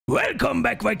Welcome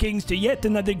back, Vikings, to yet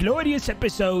another glorious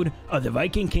episode of the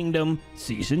Viking Kingdom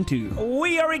Season 2.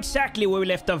 We are exactly where we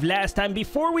left off last time.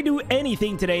 Before we do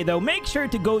anything today, though, make sure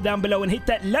to go down below and hit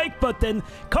that like button.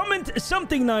 Comment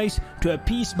something nice to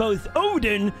appease both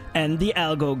Odin and the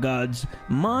Algo gods.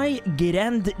 My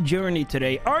grand journey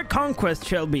today, our conquest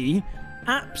shall be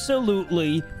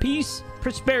absolutely peace,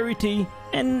 prosperity,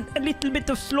 and a little bit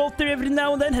of slaughter every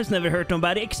now and then. Has never hurt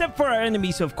nobody, except for our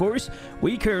enemies, of course.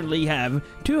 We currently have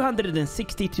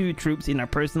 262 troops in our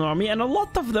personal army, and a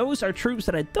lot of those are troops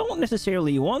that I don't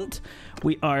necessarily want.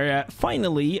 We are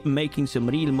finally making some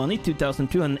real money,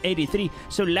 2,283.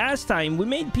 So last time we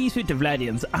made peace with the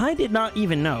Vladians. I did not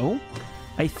even know.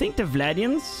 I think the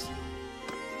Vladians,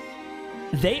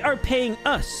 they are paying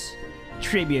us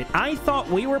tribute. I thought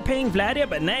we were paying Vladia,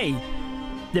 but nay.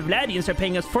 The Vladians are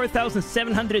paying us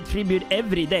 4,700 tribute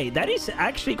every day. That is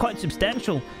actually quite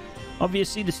substantial.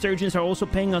 Obviously, the Sturgeons are also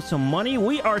paying us some money.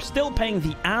 We are still paying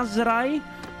the Aserai,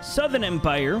 Southern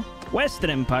Empire,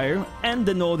 Western Empire, and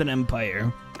the Northern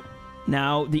Empire.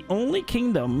 Now, the only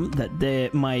kingdom that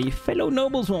my fellow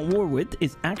nobles want war with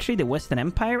is actually the Western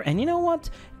Empire. And you know what?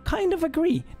 Kind of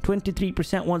agree.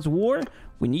 23% wants war.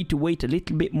 We need to wait a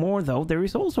little bit more, though. There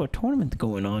is also a tournament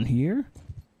going on here.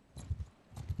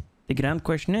 The grand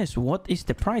question is, what is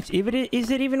the price? Is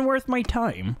it even worth my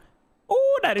time?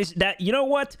 Oh, that. You know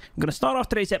what? I'm gonna start off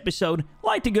today's episode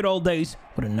like the good old days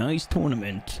with a nice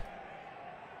tournament.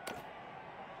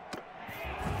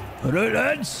 Alright,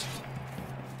 lads.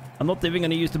 I'm not even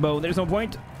gonna use the bow. There's no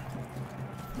point.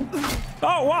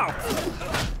 Oh wow!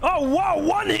 Oh wow!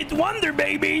 One hit wonder,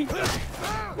 baby!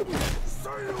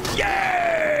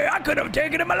 Yeah! I could have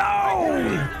taken him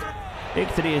alone.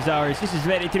 Victory is ours. This is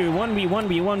very true.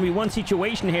 1v1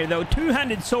 situation here, though.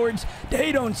 Two-handed swords,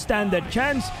 they don't stand a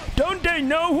chance. Don't they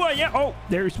know who I am? Oh,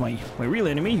 there's my real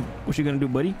enemy. What you gonna do,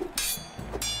 buddy?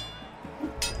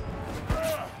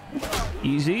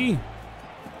 Easy.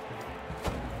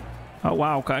 Oh,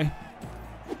 wow, okay.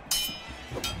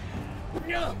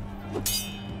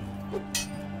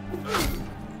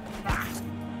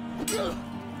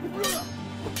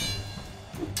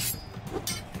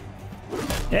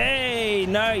 Hey,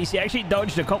 nice. He actually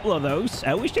dodged a couple of those.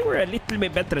 I wish they were a little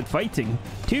bit better at fighting.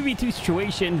 2v2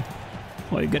 situation.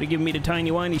 Oh, you gotta give me the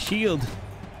tiny whiny shield.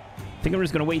 I think I'm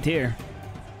just gonna wait here.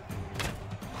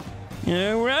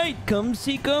 Alright, come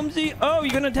see. Oh,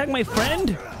 you're gonna attack my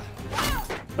friend?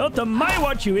 Not to my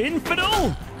watch, you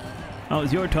infidel! Oh,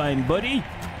 it's your time, buddy.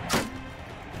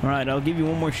 Alright, I'll give you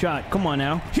one more shot. Come on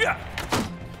now.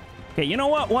 Okay, you know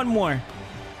what? One more.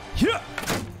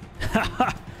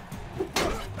 Haha.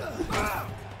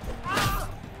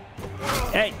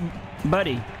 Hey,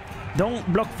 buddy,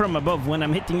 don't block from above when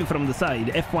I'm hitting you from the side.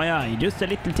 FYI, just a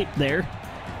little tip there.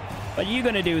 What are you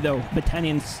gonna do, though,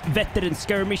 Battalions veteran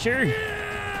skirmisher?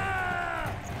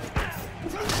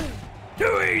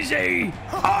 Too easy!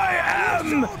 I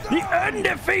am the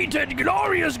undefeated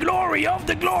glorious glory of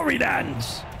the glory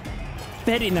lands.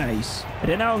 Very nice.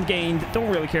 Renown gained.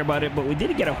 Don't really care about it, but we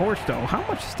did get a horse, though. How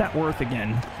much is that worth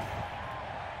again?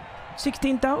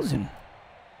 16,000.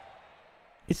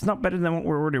 It's not better than what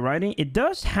we're already riding. It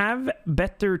does have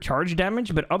better charge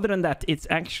damage, but other than that, it's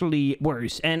actually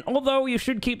worse. And although you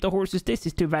should keep the horses, this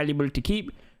is too valuable to keep.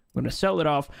 I'm going to sell it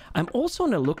off. I'm also on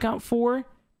the lookout for,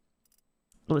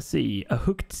 let's see, a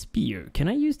hooked spear. Can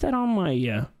I use that on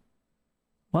my,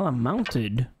 while I'm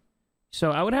mounted?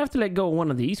 So I would have to let go of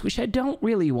one of these, which I don't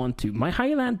really want to. My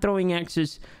Highland throwing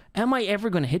axes, am I ever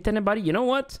going to hit anybody? You know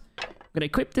what? I'm going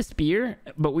to equip the spear,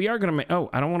 but we are going to make... Oh,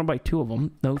 I don't want to buy two of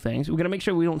them. No thanks. We're going to make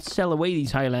sure we don't sell away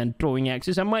these Highland throwing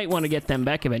axes. I might want to get them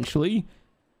back eventually.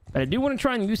 But I do want to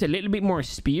try and use a little bit more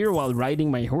spear while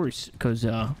riding my horse. Because,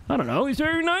 I don't know, it's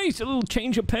very nice. A little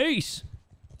change of pace.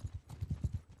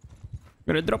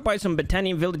 We're going to drop by some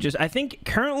Battanian villages. I think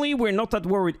currently we're not at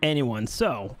war with anyone.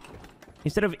 So,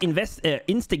 instead of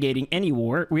instigating any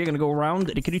war, we're going to go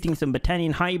around recruiting some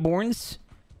Battanian highborns.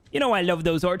 You know I love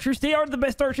those archers. They are the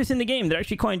best archers in the game. They're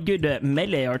actually quite good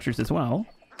melee archers as well.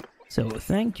 So,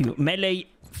 thank you. Melee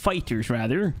fighters,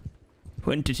 rather.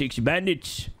 26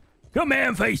 bandits. Come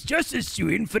and face justice, you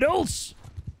infidels.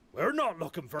 We're not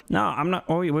looking for... No, I'm not...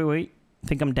 Oh, wait. I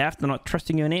think I'm daft. I'm not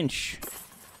trusting you an inch.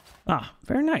 Ah,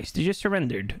 very nice. They just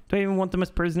surrendered. Do I even want them as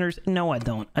prisoners? No, I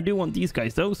don't. I do want these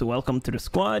guys, though. So, welcome to the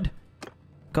squad.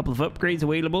 A couple of upgrades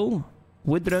available.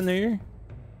 Woodrunner.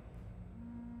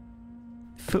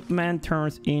 Footman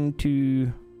turns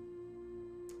into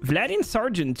Vladian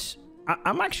Sergeant.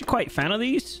 I'm actually quite a fan of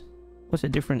these. What's a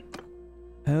different...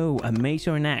 Oh, a mace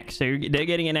or an axe. They're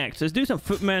getting an axe. Let's do some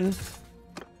footmen.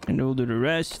 And we'll do the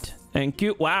rest. Thank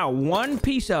you. Wow, one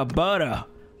piece of butter.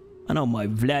 I know my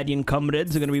Vladian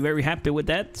comrades are going to be very happy with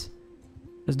that.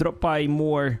 Let's drop by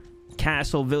more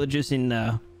castle villages in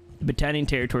the Battanian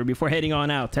territory before heading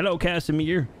on out. Hello,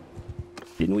 Casimir.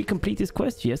 Didn't we complete this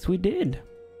quest? Yes, we did.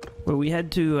 Where we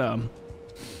had to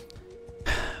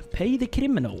pay the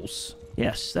criminals.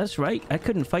 Yes, that's right. I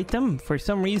couldn't fight them for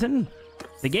some reason.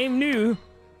 The game knew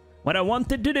what I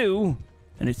wanted to do,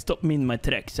 and it stopped me in my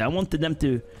tracks. I wanted them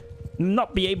to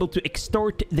not be able to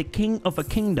extort the king of a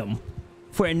kingdom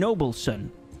for a noble son.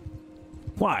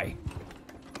 Why?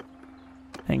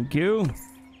 Thank you.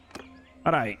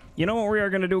 Alright, you know what we are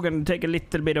going to do? We're going to take a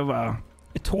little bit of a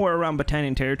tour around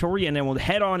Battanian territory, and then we'll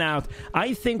head on out.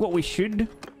 I think what we should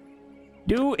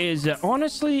do is,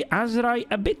 honestly, Azerai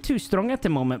a bit too strong at the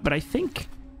moment, but I think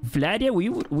Vladia, we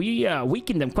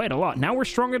weakened them quite a lot. Now we're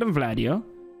stronger than Vladia.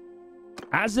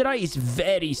 Azerai is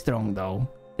very strong, though.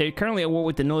 They're currently at war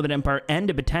with the Northern Empire and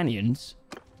the Battanians.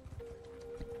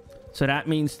 So that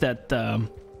means that,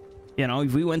 you know,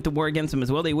 if we went to war against them as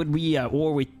well, they would be at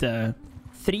war with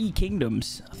 3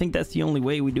 kingdoms. I think that's the only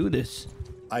way we do this.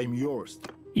 I'm yours.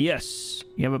 Yes.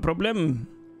 You have a problem?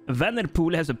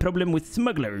 Vanderpool has a problem with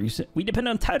smugglers. We depend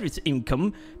on tariffs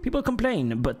income. People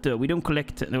complain, but we don't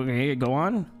collect. Okay, go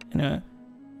on. You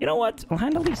know what? I'll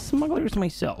handle these smugglers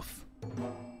myself.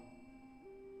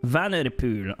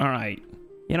 Vanderpool. All right.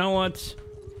 You know what?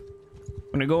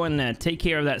 I'm gonna go and take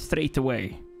care of that straight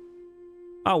away.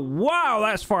 Oh, wow,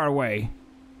 that's far away.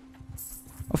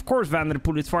 Of course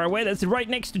Vanderpool is far away. That's right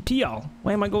next to Tial.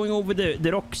 Why am I going over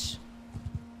the rocks?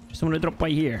 Just want to drop by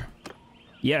here.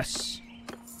 Yes.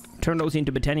 Turn those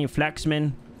into Battanian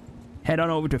Flaxmen. Head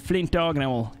on over to Flint Dog, and I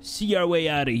will see our way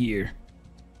out of here.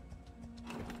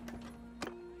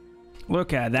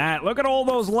 Look at that. Look at all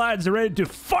those lads ready to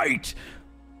fight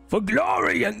for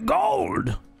glory and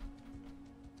gold.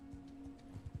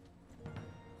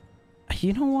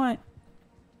 You know what?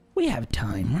 We have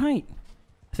time, right?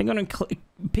 I think I'm gonna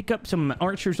pick up some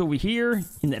archers over here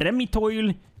in the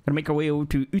Remitoil. Gonna make our way over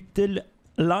to Utel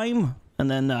Lime, and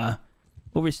then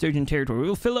over Sturgeon territory.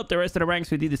 We'll fill up the rest of the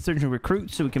ranks with the Sturgeon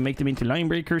recruits so we can make them into line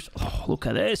breakers. Oh, look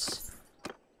at this.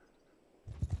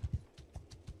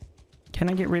 Can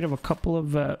I get rid of a couple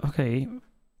of... okay.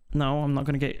 No, I'm not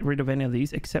gonna get rid of any of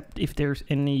these, except if there's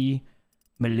any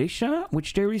militia,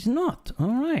 which there is not.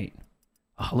 Alright.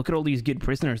 Oh, look at all these good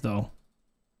prisoners, though.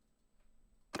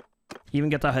 Even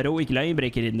got a heroic line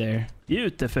breaker in there.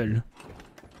 Beautiful.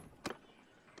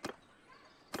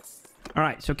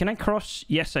 Alright, so can I cross?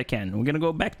 Yes, I can. We're gonna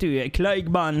go back to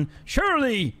Cleigban.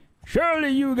 Surely! Surely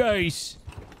you guys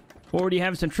already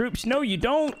have some troops. No, you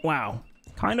don't? Wow.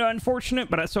 Kinda unfortunate,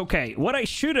 but that's okay. What I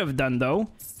should have done, though,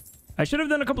 I should have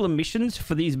done a couple of missions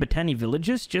for these Battani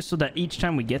villages, just so that each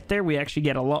time we get there, we actually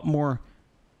get a lot more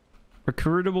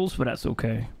recruitables, but that's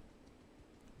okay.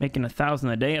 Making 1,000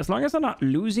 a day. As long as I'm not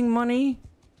losing money,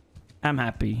 I'm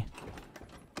happy.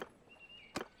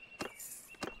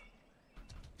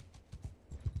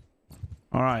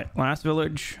 Alright, last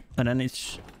village, and then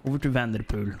it's over to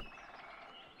Vanderpool.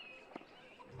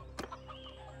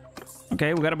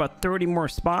 Okay, we got about 30 more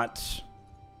spots.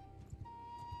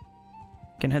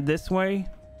 Can head this way.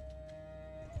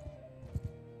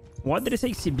 What did it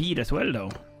say Sibir as well, though?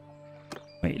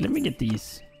 Wait, let me get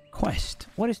these. Quest.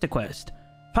 What is the quest?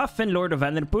 Puffin, Lord of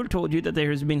Vanderpool, told you that there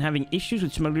has been having issues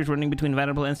with smugglers running between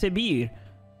Vanderpool and Sibir.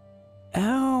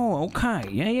 Oh, okay.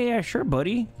 Yeah, sure,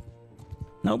 buddy.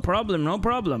 No problem, no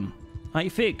problem. I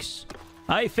fix,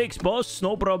 boss.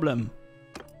 No problem.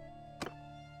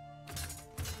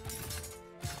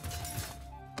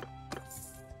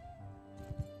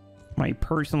 My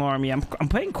personal army. I'm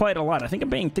paying quite a lot. I think I'm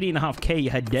paying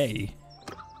 3.5k a day.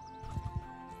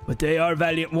 But they are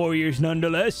valiant warriors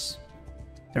nonetheless.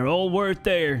 They're all worth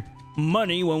their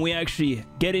money when we actually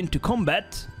get into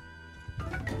combat.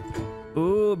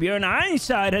 Ooh, Bjorn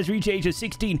Ironside has reached age of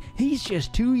 16. He's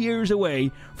just 2 years away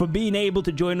from being able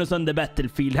to join us on the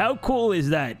battlefield. How cool is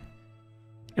that?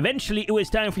 Eventually, it was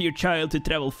time for your child to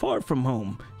travel far from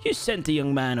home. You sent the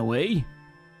young man away.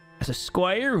 As a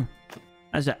squire,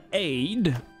 as an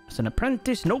aide, as an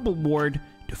apprentice, noble ward,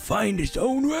 to find his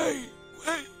own way.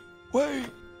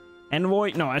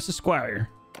 Envoy? No, as a squire.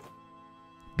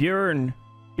 Bjorn.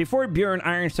 Before Bjorn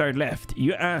Ironside left,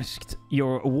 you asked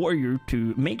your warrior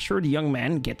to make sure the young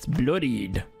man gets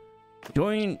bloodied.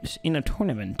 Joins in a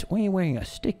tournament. Why are you wearing a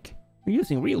stick? We're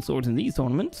using real swords in these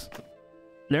tournaments.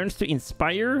 Learns to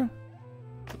inspire.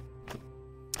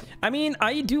 I mean,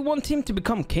 I do want him to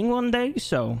become king one day,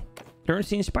 so learns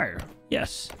to inspire.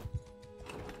 Yes.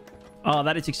 Oh,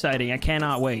 that is exciting. I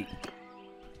cannot wait.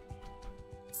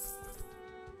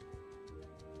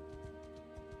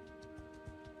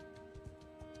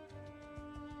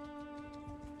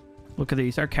 Look at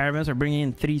these. Our caravans are bringing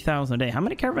in 3,000 a day. How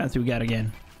many caravans do we got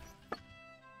again?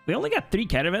 We only got 3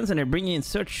 caravans and they're bringing in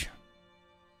such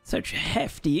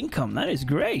hefty income. That is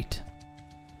great.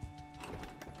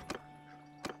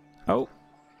 Oh.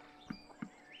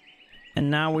 And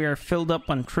now we are filled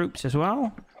up on troops as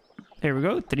well. There we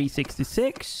go.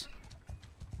 366.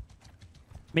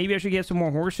 Maybe I should get some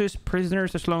more horses.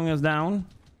 Prisoners are slowing us down.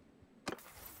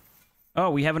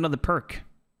 Oh, we have another perk.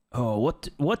 Oh,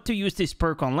 what to use this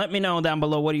perk on? Let me know down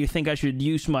below. What do you think I should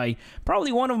use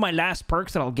probably one of my last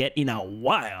perks that I'll get in a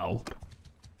while.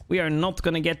 We are not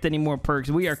going to get any more perks.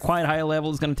 We are quite high level.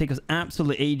 It's going to take us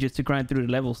absolute ages to grind through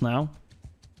the levels now.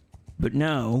 But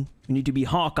now, we need to be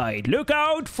hawk-eyed. Look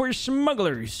out for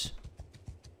smugglers.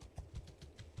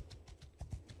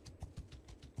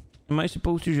 Am I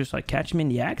supposed to just like catch them in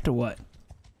the act or what?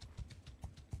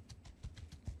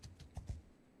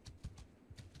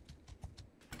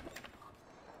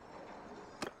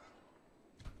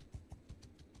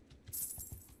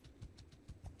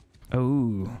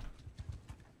 Oh.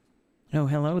 Oh,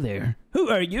 hello there. Who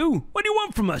are you? What do you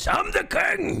want from us? I'm the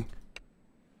king!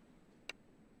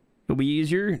 It'll be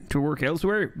easier to work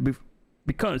elsewhere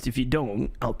because if you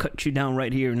don't, I'll cut you down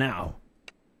right here now.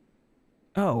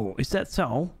 Oh, is that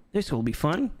so? This will be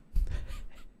fun.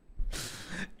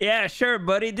 Yeah, sure,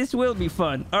 buddy. This will be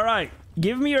fun. All right.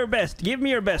 Give me your best. Give me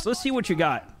your best. Let's see what you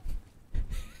got.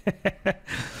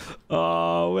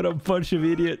 Oh, what a bunch of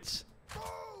idiots.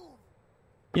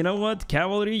 You know what?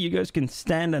 Cavalry, you guys can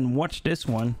stand and watch this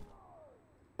one.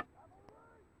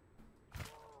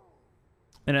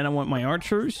 And then I want my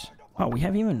archers. Oh, we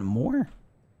have even more?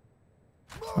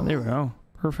 Oh, there we go.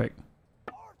 Perfect.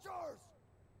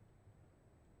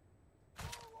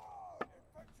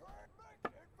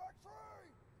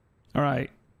 All right.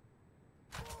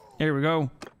 Here we go.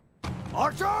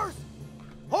 Archers!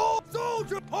 Hold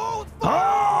soldier! Hold fire!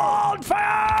 Hold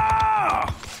fire!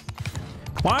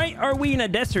 Why are we in a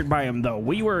desert biome, though?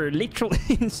 We were literally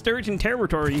in sturgeon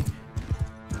territory.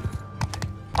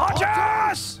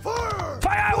 Archers! Fire!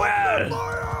 Fire well!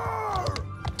 Fire!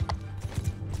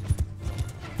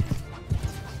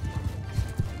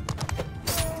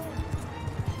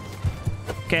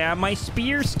 Okay, my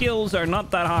spear skills are not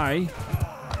that high.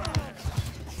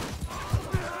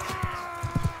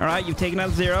 Alright, you've taken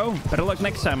out 0. Better luck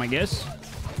next time, I guess.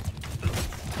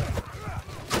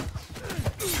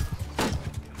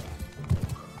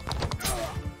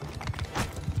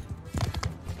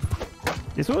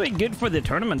 This will be good for the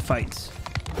tournament fights.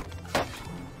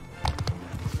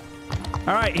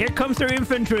 Alright, here comes their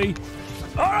infantry.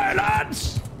 Alright,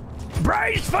 lads!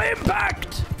 Brace for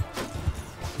impact!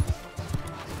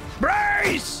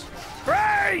 Brace!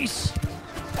 Brace!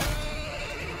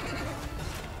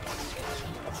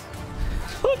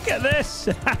 Look at this!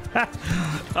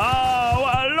 Oh,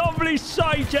 what a lovely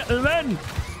sight, gentlemen!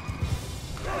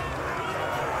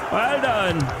 Well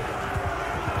done.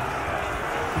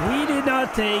 We did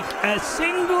not take a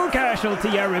single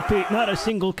casualty, I repeat, not a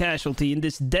single casualty in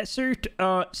this desert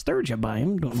sturgeon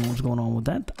biome. Don't know what's going on with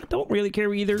that. I don't really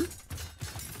care either.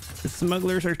 The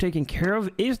smugglers are taken care of.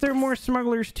 Is there more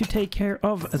smugglers to take care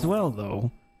of as well,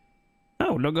 though?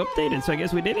 Oh, log updated, so I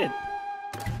guess we did it.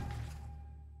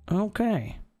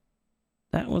 Okay.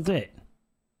 That was it.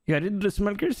 You got rid of the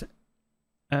smugglers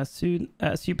as soon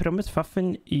as you promised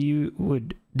Fuffin you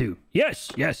would do. Yes,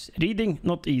 yes. Reading,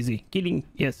 not easy. Killing,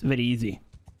 yes, very easy.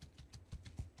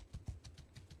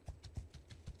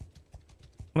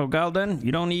 Well, Galdan,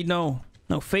 you don't need no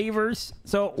favors.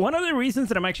 So one of the reasons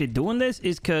that I'm actually doing this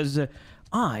is because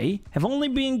I have only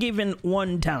been given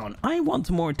 1 town. I want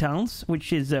more towns,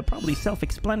 which is probably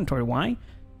self-explanatory why.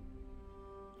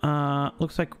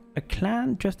 Looks like a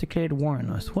clan just declared war on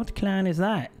us. What clan is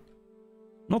that?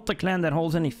 Not the clan that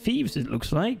holds any thieves, it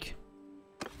looks like.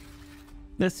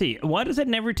 Let's see. Why does it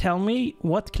never tell me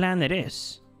what clan it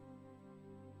is?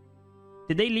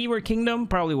 Did they leave our kingdom?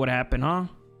 Probably what happened, huh?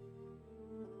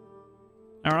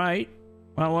 Alright.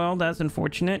 Well, that's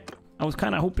unfortunate. I was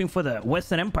kind of hoping for the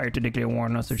Western Empire to declare war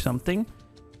on us or something.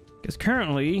 Because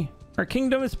currently, our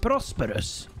kingdom is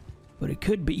prosperous. But it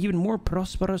could be even more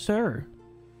prosperous-er.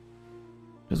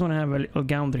 Just want to have a little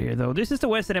gander here, though. This is the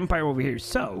Western Empire over here,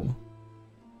 so...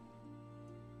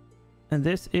 And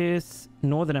this is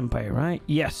Northern Empire, right?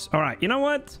 Yes. All right. You know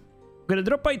what? I'm going to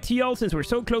drop by TL since we're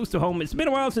so close to home. It's been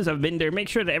a while since I've been there. Make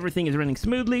sure that everything is running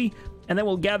smoothly. And then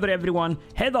we'll gather everyone,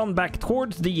 head on back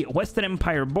towards the Western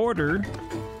Empire border.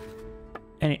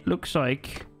 And it looks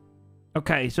like...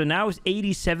 Okay, so now it's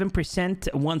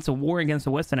 87% wants a war against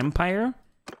the Western Empire.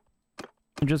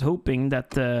 I'm just hoping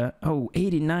that... oh,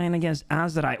 89 against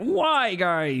Azrai. Why,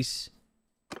 guys?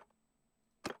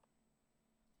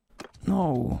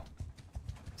 No.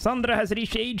 Sandra has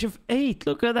reached the age of 8.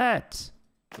 Look at that.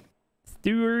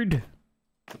 Steward.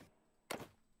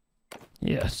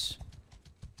 Yes.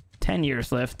 10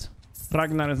 years left.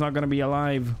 Ragnar is not going to be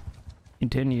alive in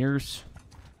 10 years.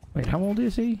 Wait, how old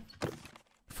is he?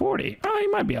 40. Oh, he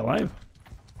might be alive.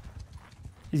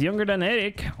 He's younger than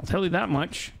Eric. I'll tell you that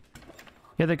much.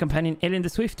 The other companion, Elin the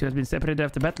Swift, who has been separated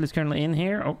after battle, is currently in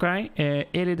here. Okay.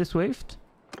 Elin the Swift.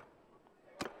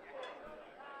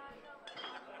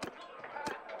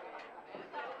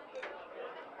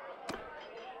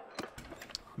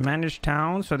 Managed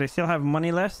town, so they still have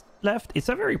money left. It's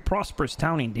a very prosperous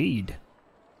town indeed.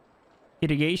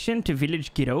 Irrigation to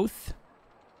village growth.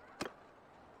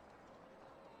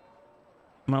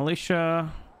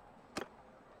 Militia.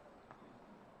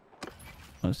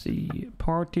 Let's see.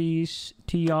 Parties.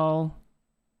 Tial.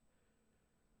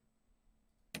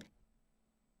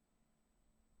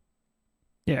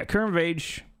 Yeah, current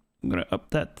wage. I'm gonna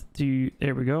up that to...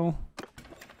 There we go.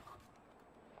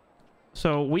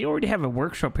 So, we already have a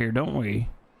workshop here, don't we?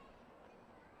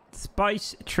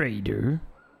 Spice trader.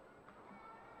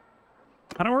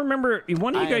 I don't remember.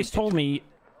 One of you guys told me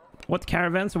what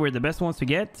caravans were the best ones to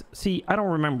get. See, I don't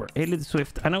remember. Elid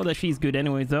Swift. I know that she's good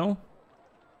anyways, though.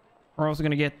 We're also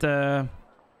gonna get... Can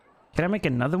I make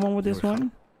another one with this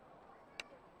one?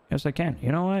 Yes, I can.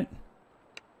 You know what?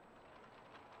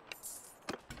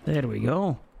 There we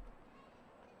go.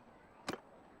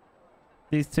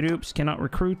 These troops cannot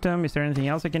recruit them. Is there anything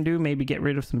else I can do? Maybe get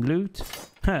rid of some loot.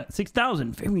 Huh,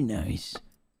 6,000. Very nice.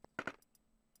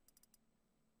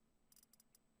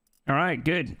 Alright,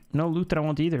 good. No loot that I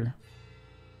want either.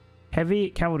 Heavy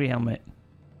cavalry helmet.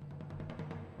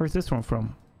 Where's this one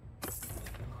from?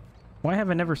 Why have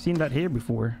I never seen that here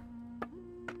before?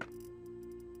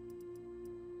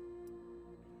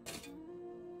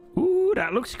 Ooh,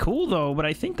 that looks cool though, but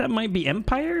I think that might be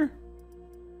Empire.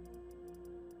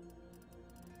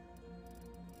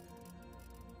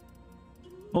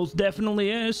 Most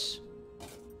definitely is.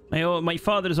 My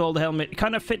father's old helmet.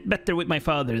 Kind of fit better with my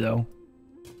father, though.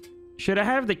 Should I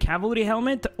have the cavalry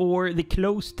helmet or the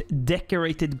closed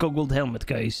decorated goggled helmet,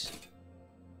 guys?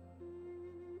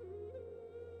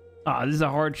 Ah, this is a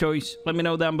hard choice. Let me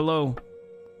know down below.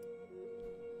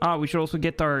 Ah, we should also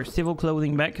get our civil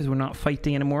clothing back because we're not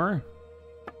fighting anymore.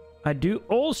 I do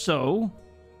also...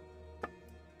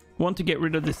 want to get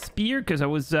rid of the spear because I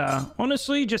was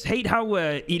honestly just hate how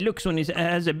he looks when he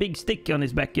has a big stick on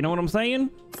his back. You know what I'm saying?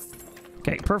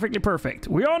 Okay, perfectly perfect.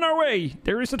 We're on our way.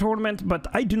 There is a tournament, but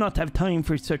I do not have time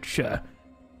for such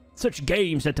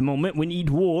games at the moment. We need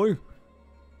war.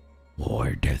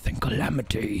 War, death, and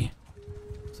calamity.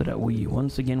 So that we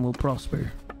once again will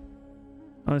prosper.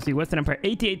 Let's see, Western Empire,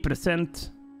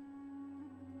 88%.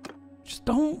 Just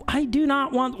don't... I do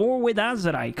not want war with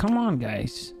Azerai. Come on,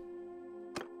 guys.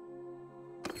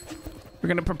 We're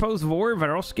gonna propose war.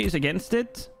 Varoski is against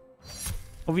it.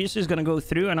 Obviously, it's gonna go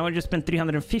through. I know I just spent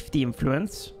 350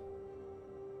 influence.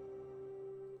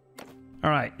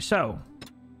 Alright, so...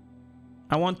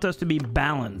 I want us to be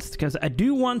balanced. Because I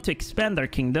do want to expand our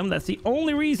kingdom. That's the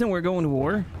only reason we're going to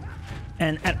war.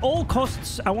 And at all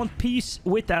costs, I want peace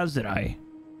with Azerai.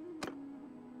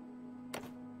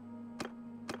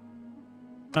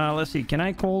 Let's see. Can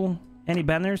I call any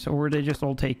banners? Or were they just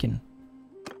all taken?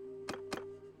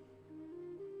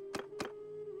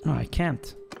 Oh, I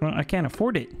can't. Well, I can't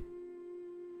afford it.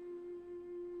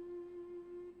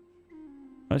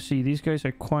 Let's see. These guys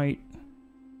are quite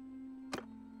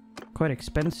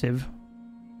expensive.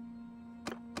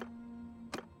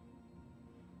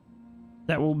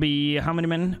 That will be how many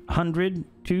men? 100,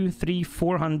 2, 3,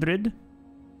 400.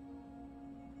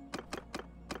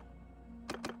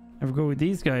 I'll go with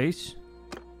these guys.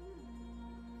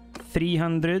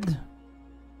 300.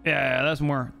 Yeah, that's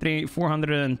more.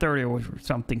 430 or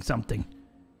something.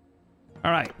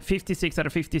 All right, 56 out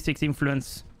of 56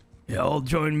 influence. Y'all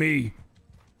join me.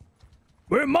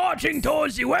 We're marching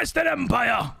towards the Western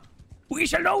Empire. We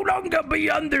shall no longer be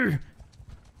under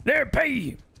their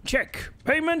pay. Check.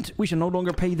 Payment. We shall no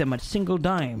longer pay them a single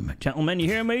dime. Gentlemen, you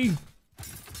hear me?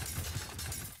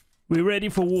 We're ready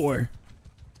for war.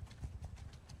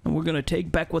 And we're gonna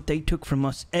take back what they took from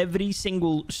us. Every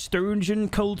single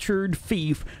sturgeon-cultured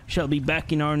thief shall be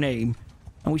back in our name.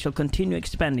 And we shall continue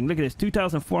expanding. Look at this,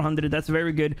 2,400. That's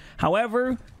very good.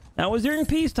 However, that was during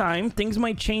peacetime. Things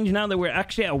might change now that we're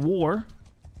actually at war.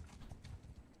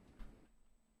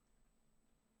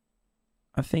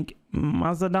 I think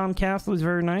Mazadan Castle is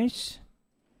very nice.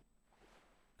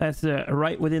 That's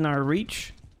right within our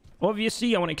reach.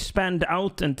 Obviously, I want to expand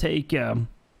out and take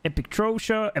Epic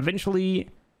Trosha. Eventually...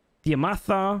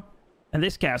 Diamatha, And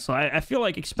this castle, I feel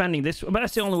like expanding this, but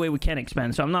that's the only way we can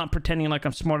expand. So I'm not pretending like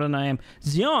I'm smarter than I am.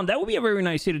 Xi'an, that would be a very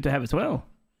nice city to have as well.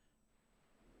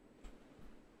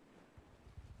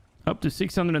 Up to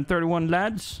 631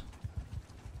 lads.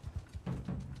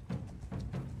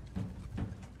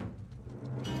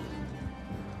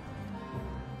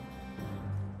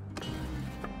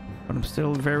 But I'm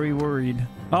still very worried.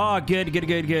 Oh, good, good,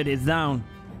 good, good. It's down.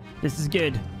 This is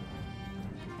good.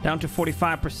 Down to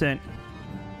 45%.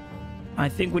 I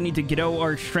think we need to grow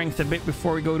our strength a bit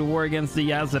before we go to war against the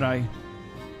Aserai.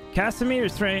 Casimir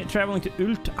is traveling to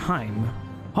Ultheim.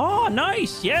 Oh,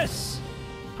 nice. Yes.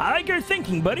 I like your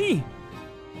thinking, buddy.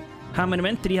 How many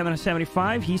men?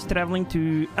 375. He's traveling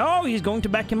to... Oh, he's going to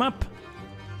back him up.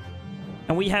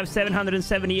 And we have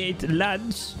 778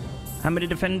 lads. How many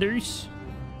defenders?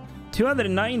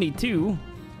 292.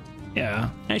 Yeah,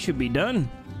 that should be done.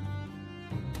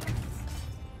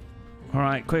 All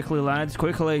right, quickly, lads,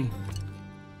 quickly.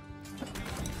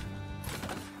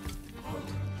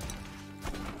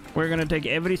 We're gonna take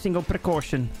every single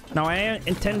precaution. Now, I am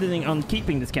intending on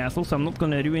keeping this castle, so I'm not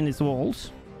gonna ruin its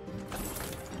walls.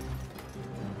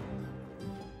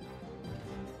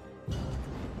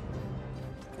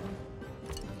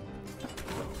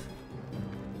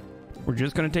 We're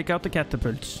just gonna take out the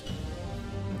catapults.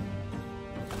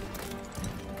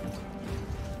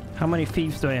 How many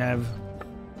thieves do I have?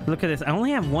 Look at this. I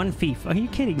only have one thief. Are you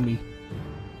kidding me?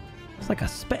 It's like a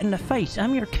spit in the face.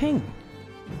 I'm your king.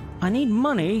 I need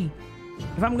money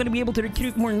if I'm going to be able to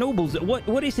recruit more nobles.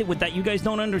 What is it with that you guys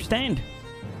don't understand?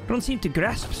 You don't seem to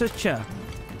grasp such a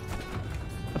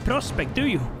prospect, do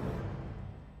you?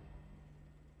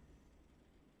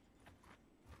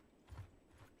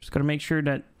 Just got to make sure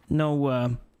that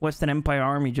no Western Empire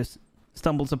army just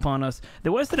stumbles upon us.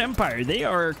 The Western Empire, they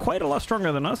are quite a lot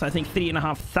stronger than us. I think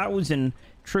 3,500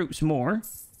 troops more.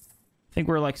 I think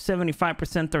we're like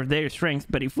 75% of their strength.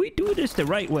 But if we do this the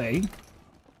right way,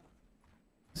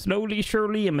 slowly,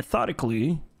 surely, and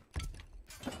methodically,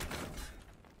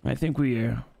 I think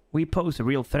we pose a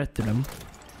real threat to them.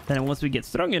 Then once we get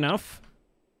strong enough,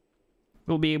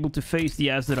 we'll be able to face the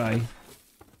Aserai.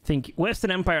 Think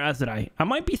Western Empire Aserai. I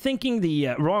might be thinking the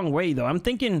wrong way, though. I'm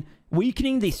thinking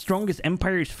weakening the strongest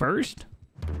empires first.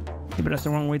 Yeah, but that's the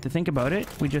wrong way to think about it.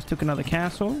 We just took another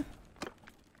castle.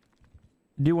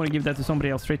 I do want to give that to somebody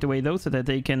else straight away, though, so that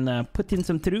they can put in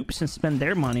some troops and spend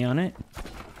their money on it.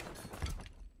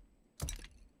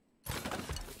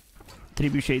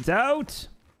 Trebuchets out.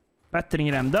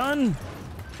 Battering ram done.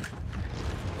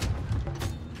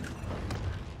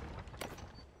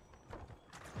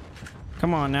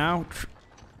 Come on now.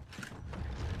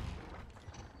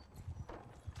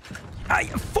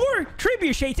 4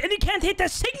 trebuchets and you can't hit a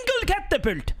single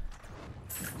catapult.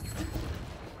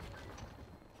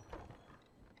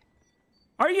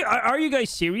 Are you guys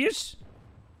serious?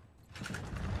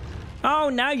 Oh,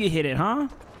 now you hit it, huh?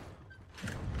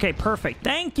 Okay, perfect.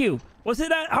 Thank you. Was it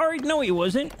that hard? No, it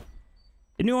wasn't.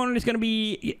 The new one is gonna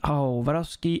be... Oh,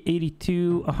 Varowski,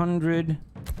 82, 100.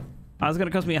 Oh, it's gonna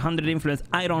cost me 100 influence.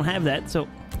 I don't have that, so...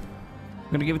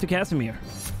 I'm gonna give it to Casimir.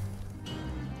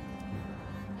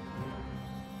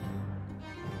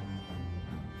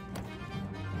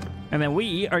 And then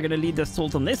we are gonna lead the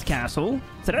assault on this castle.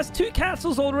 So that's 2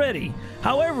 castles already.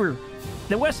 However,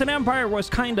 the Western Empire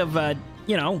was kind of,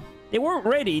 you know... They weren't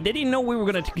ready. They didn't know we were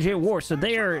going to declare war, so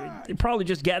they're probably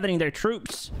just gathering their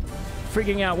troops,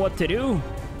 figuring out what to do.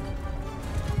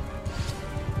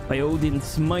 By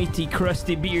Odin's mighty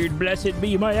crusty beard, blessed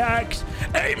be my axe.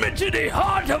 Aim it to the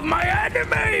heart of my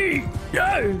enemy!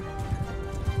 No!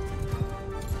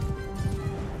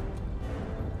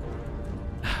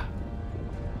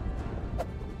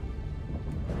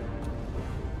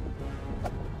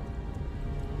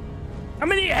 Ja,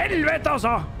 men i helvete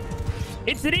alltså!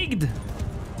 It's rigged!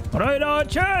 Right,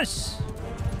 archers!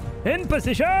 In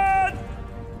position!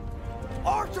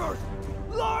 Archers!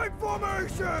 Line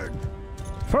formation!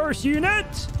 First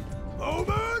unit!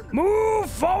 Movement! Move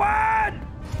forward!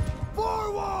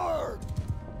 Forward!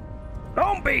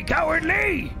 Don't be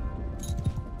cowardly!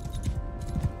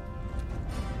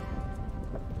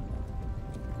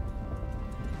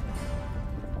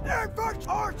 Infantry!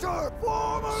 Archer!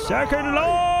 Form a line! Second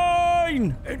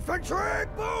line! Infantry!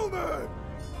 Movement!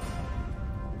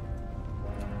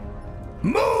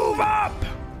 Move up!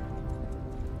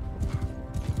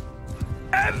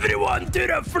 Everyone to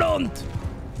the front!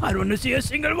 I don't want to see a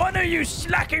single one of you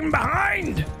slacking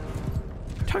behind!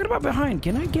 Talking about behind,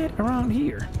 can I get around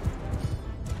here?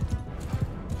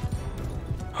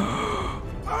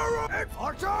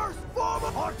 Archers! Form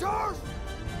archers!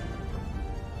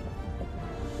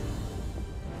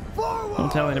 Forward!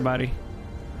 Don't tell anybody.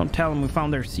 Don't tell them we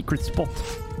found their secret spot.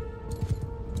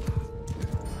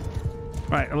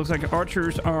 Right, it looks like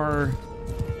archers are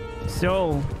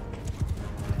still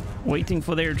waiting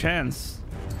for their chance.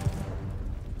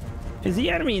 Is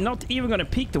the enemy not even gonna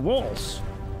peek the walls?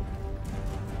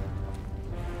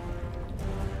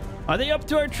 Are they up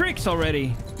to our tricks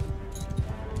already?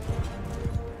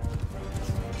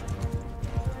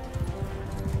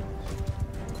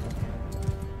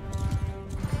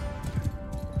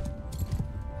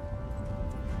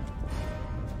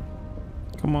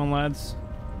 Come on, lads.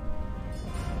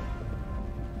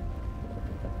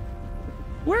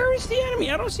 Where is the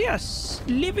enemy? I don't see a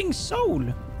living soul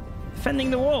defending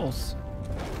the walls.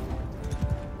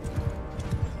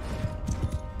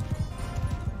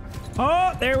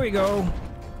 Oh, there we go.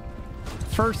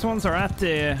 First ones are at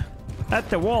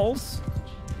the walls.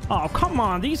 Oh, come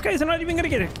on. These guys are not even going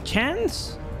to get a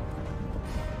chance.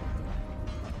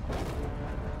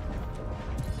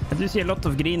 I do see a lot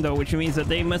of green though, which means that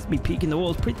they must be peeking the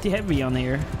walls pretty heavy on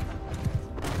here.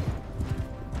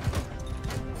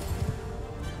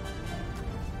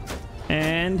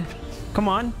 And come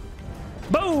on.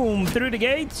 Boom! Through the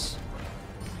gates.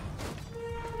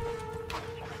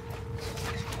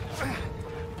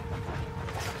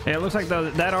 Yeah, it looks like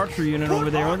that archer unit over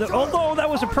there. Although that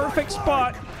was a perfect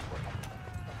spot.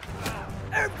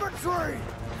 Infantry!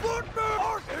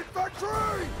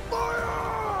 Infantry! Fire!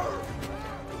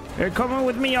 They're coming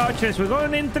with me, archers. We're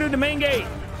going in through the main gate.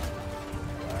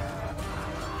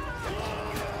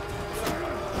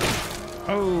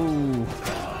 Oh.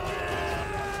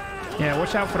 Yeah,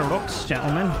 watch out for the rocks,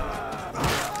 gentlemen.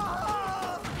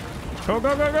 Go,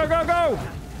 go, go, go, go, go!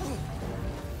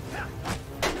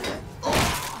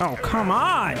 Oh, come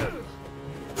on!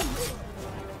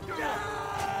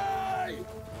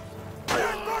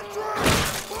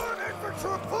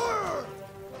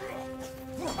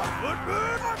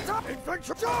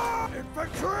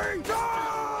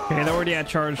 Okay, they're already at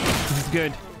charge. This is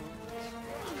good.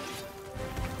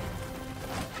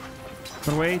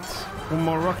 But wait, one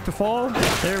more rock to fall.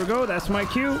 There we go. That's my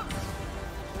cue.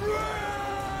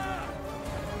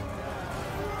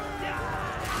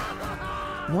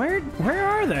 Where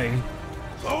are they?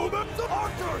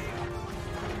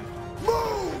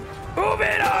 Move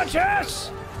it,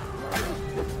 archers!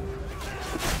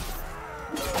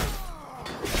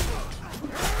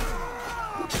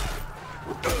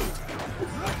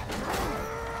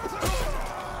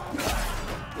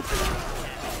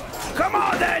 Come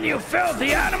on then, you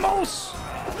filthy animals!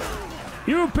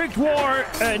 You picked war.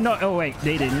 No, oh wait,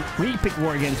 they didn't. We picked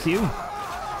war against you.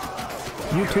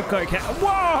 You took our cat. Whoa,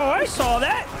 I saw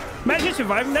that! Imagine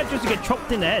surviving that just to get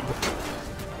choked in the head.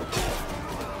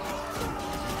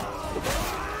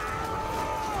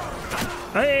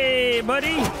 Hey,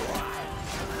 buddy!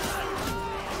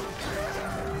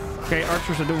 Okay,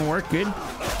 archers are doing work. Good.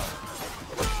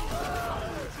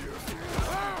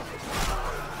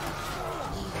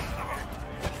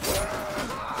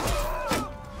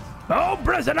 Oh,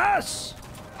 prisoners!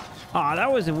 Aw,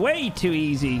 that was way too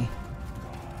easy.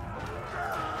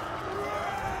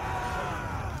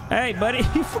 Hey, buddy,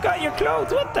 you forgot your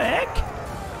clothes. What the heck?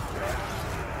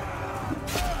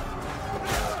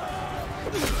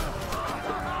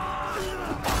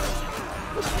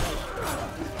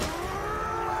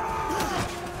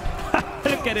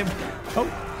 Look at him. Oh.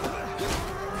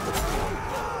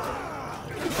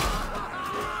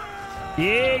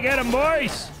 Yeah, get him,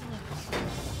 boys.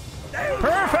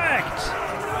 Perfect.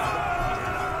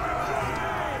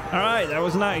 All right, that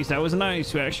was nice. That was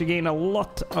nice. We actually gained a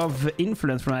lot of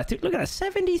influence from that. Look at that,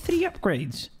 73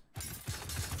 upgrades.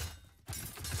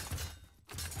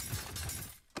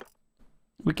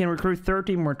 We can recruit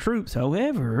 30 more troops.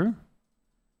 However,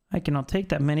 I cannot take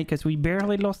that many because we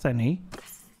barely lost any.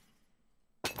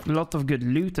 A lot of good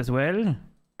loot as well.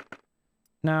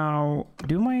 Now,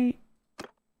 do my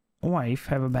wife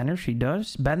have a banner? She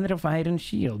does. Banner of iron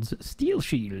shields. Steel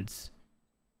shields.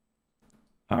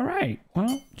 All right.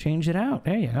 Well, change it out.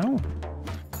 There you go.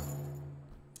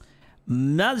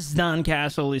 Mazdan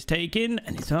Castle is taken,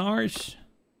 and it's ours.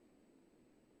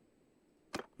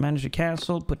 Manage the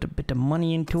castle. Put a bit of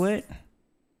money into it.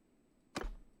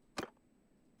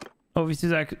 Obviously,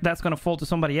 that's going to fall to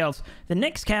somebody else. The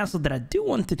next castle that I do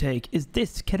want to take is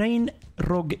this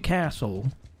Rog Castle.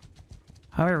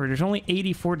 However, there's only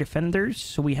 84 defenders,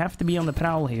 so we have to be on the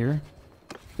prowl here.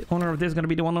 The owner of this is going to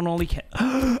be the one and only...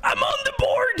 I'm on the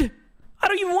board! I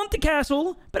don't even want the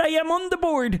castle, but I am on the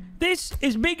board. This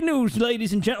is big news,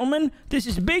 ladies and gentlemen. This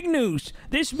is big news.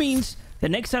 This means the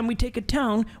next time we take a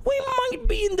town, we might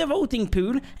be in the voting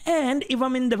pool. And if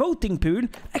I'm in the voting pool,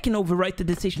 I can overwrite the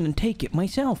decision and take it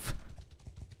myself.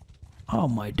 Oh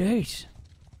my days.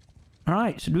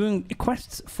 Alright, so doing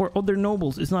quests for other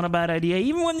nobles is not a bad idea,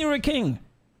 even when you're a king.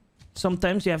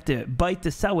 Sometimes you have to bite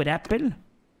the sour apple.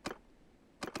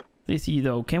 Let's see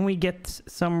though, can we get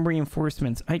some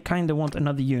reinforcements? I kind of want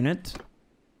another unit.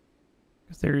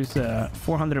 There's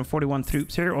 441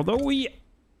 troops here. Although we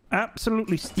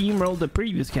absolutely steamrolled the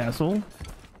previous castle,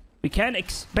 we can't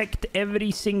expect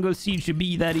every single siege to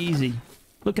be that easy.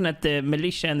 Looking at the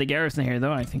militia and the garrison here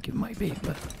though, I think it might be,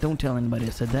 but don't tell anybody I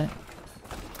said that.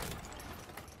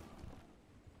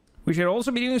 We should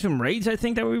also be doing some raids, I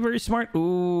think that would be very smart.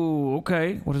 Ooh,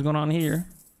 okay. What is going on here?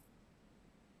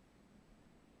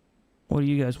 What do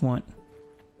you guys want?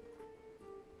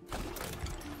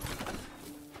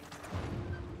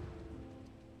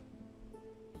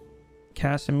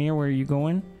 Casimir, where are you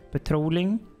going?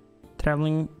 Patrolling?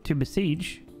 Traveling to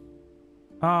besiege?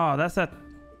 Ah, that's that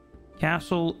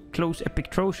castle close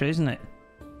Epictrotia, isn't it?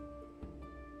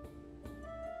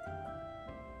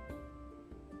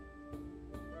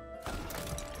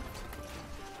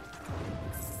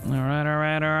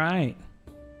 Alright.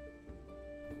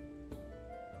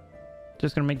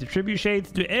 Just gonna make the tribute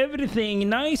shades, do everything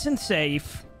nice and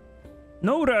safe.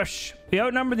 No rush. We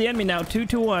outnumber the enemy now,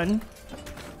 2-1.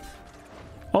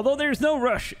 Although there's no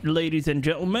rush, ladies and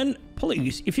gentlemen,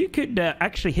 please, if you could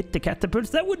actually hit the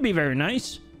catapults, that would be very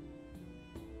nice.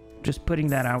 Just putting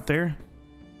that out there.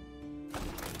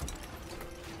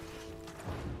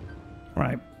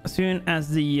 Right. As soon as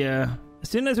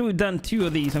we've done 2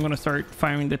 of these, I'm gonna start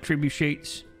firing the tribute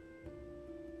shades.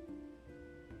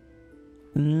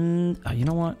 You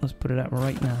know what? Let's put it out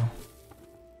right now.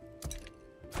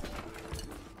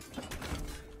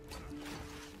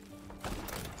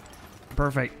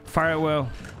 Perfect. Fire it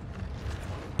well.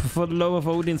 For the love of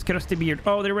Odin's crusty beard.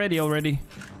 Oh, they're ready already.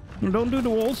 Don't do the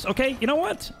walls. Okay, you know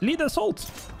what? Lead the assault.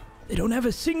 They don't have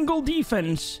a single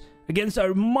defense against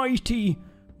our mighty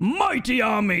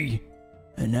army.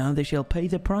 And now they shall pay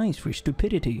the price for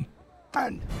stupidity.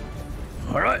 And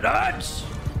Alright, lads.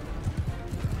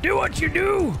 Do what you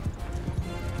do.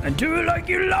 And do it like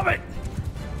you love it.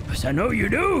 Because I know you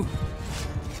do.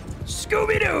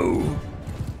 Scooby-Doo.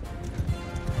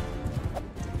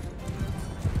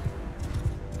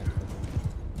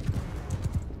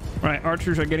 Right,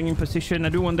 archers are getting in position. I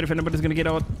do wonder if anybody's gonna get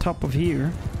out top of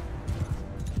here.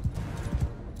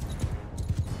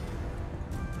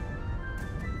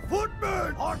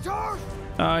 footmen, archers.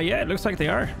 Yeah, it looks like they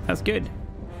are. That's good.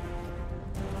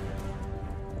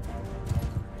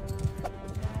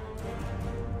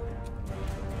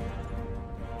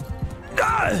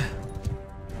 Ah!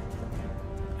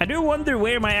 I do wonder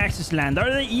where my axes land.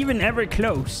 Are they even ever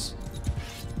close?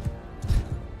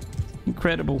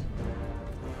 Incredible.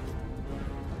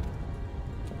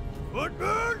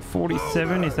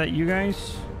 47, is that you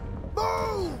guys?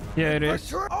 Move! Yeah, it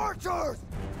is. Archers!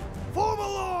 Form a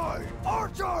line!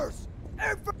 Archers!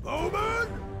 Bowmen!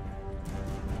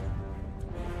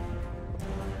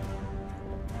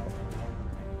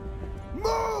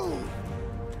 Move!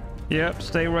 Yep,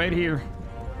 stay right here.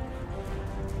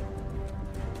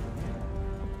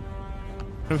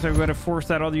 Looks like we've got to force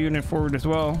that other unit forward as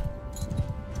well.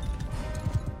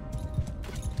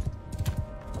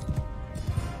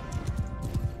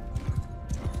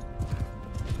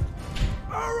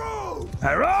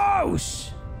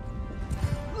 Arrows!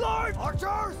 Line,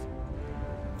 archers!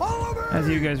 Follow me! That's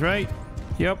you guys, right?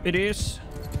 Yep, it is.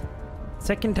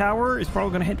 Second tower is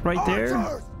probably gonna hit right there.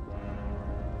 Archers!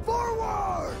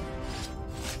 Forward!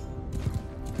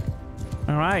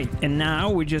 Alright, and now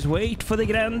we just wait for the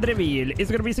grand reveal. It's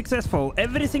gonna be successful.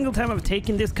 Every single time I've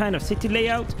taken this kind of city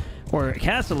layout or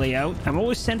castle layout, I've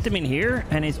always sent them in here,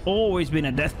 and it's always been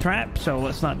a death trap, so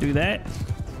let's not do that.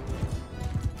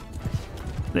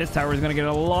 This tower is going to get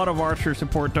a lot of archer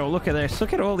support, though. Look at this.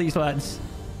 Look at all these lads.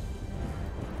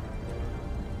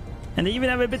 And they even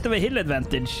have a bit of a hill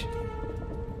advantage.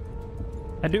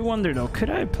 I do wonder, though. Could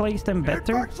I place them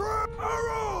better?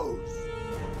 Arrows!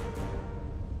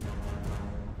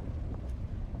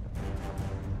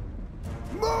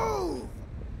 Move!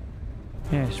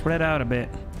 Yeah, spread out a bit.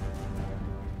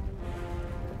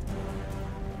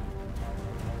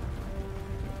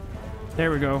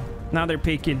 There we go. Now they're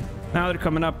peeking. Now they're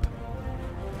coming up.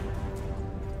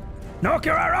 Knock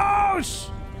your arrows!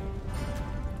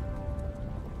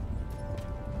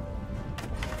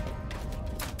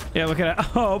 Yeah, look at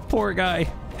that. Oh, poor guy.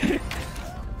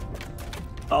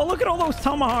 Oh, look at all those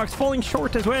tomahawks falling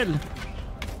short as well.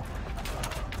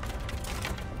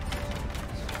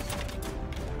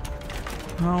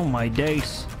 Oh my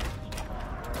days.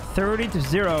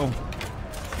 30-0.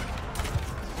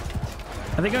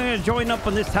 I think I'm gonna join up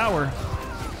on this tower.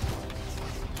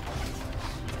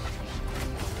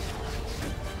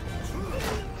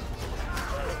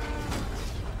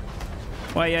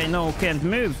 Why I know can't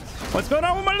move. What's going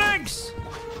on with my legs?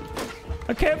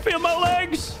 I can't feel my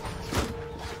legs.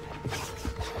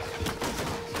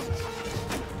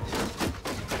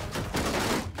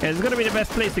 Yeah, it's gonna be the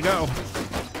best place to go.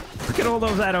 Look at all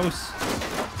those arrows.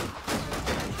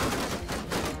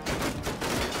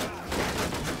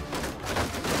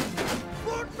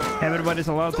 Everybody's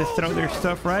allowed to throw their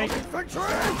stuff, right?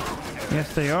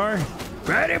 Yes, they are.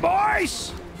 Ready,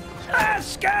 boys?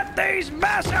 Let's get these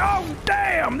bastards. Oh,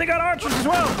 damn! They got archers as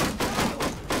well.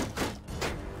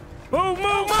 Move,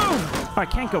 move, move! Oh, I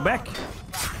can't go back.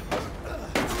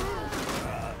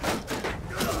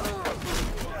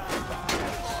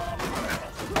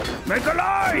 Make a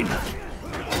line!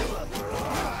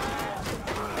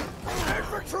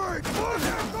 Infantry! Push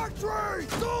infantry!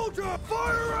 Soldier!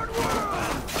 Fire at will!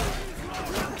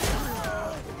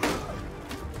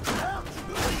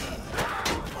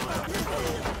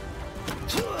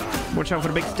 Watch out for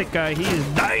the big stick guy. He is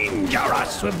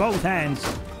dangerous with both hands.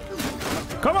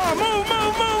 Come on, move,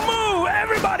 move, move, move!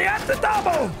 Everybody at the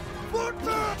double!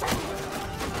 Footmen!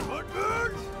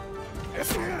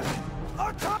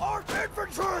 Attack our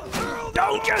infantry!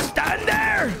 Don't just stand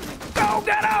there! Go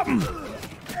get them!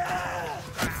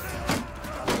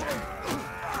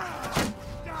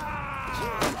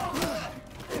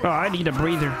 Oh, I need a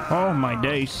breather. Oh, my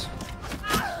days.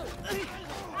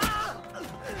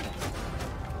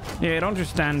 Yeah, don't just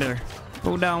stand there.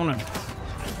 Go down and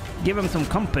give him some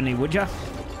company, would ya?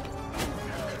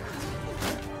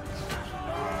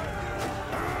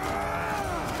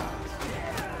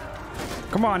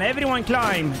 Come on, everyone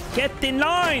climb. Get in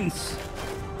lines.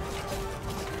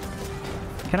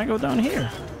 Can I go down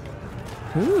here?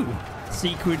 Ooh,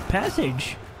 secret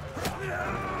passage.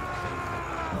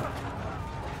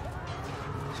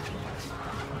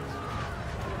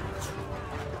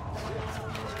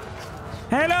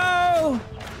 Hello!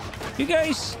 You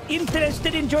guys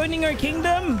interested in joining our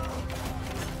kingdom?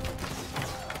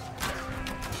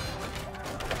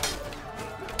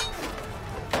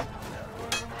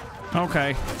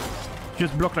 Okay.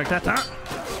 Just block like that, huh?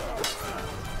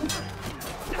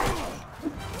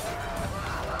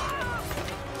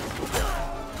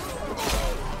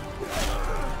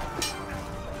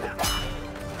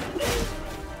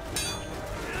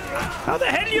 How the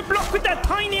hell you block with that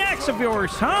tiny axe of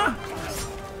yours, huh?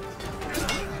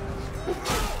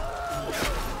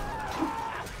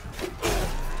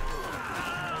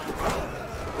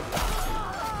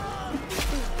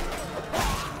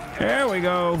 There we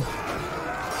go.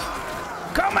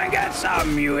 Come and get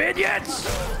some, you idiots!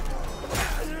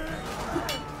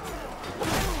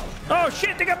 Oh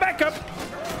shit, they got back up!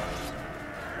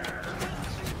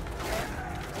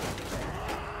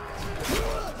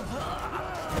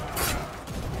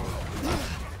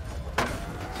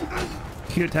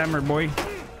 Cute hammer, boy.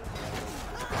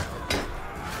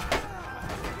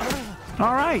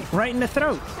 Alright, right in the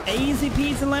throat. Easy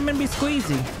peasy lemon be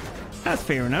squeezy. That's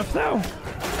fair enough, though.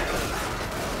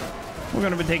 We're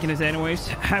gonna be taking this anyways.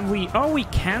 Have we... Oh, we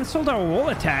canceled our wall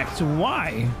attacks.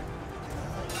 Why?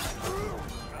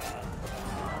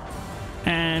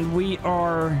 And we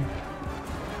are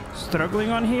struggling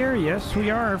on here. Yes, we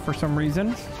are for some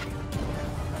reason.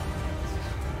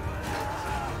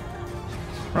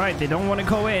 Right, they don't want to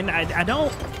go in. I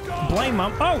don't blame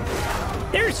them. Oh,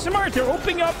 they're smart. They're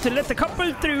opening up to let the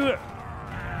couple through.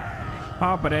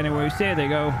 Oh, but anyways, there they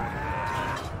go.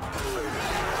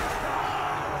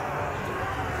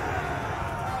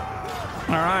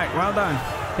 All right, well done.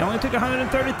 They only took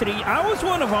 133. I was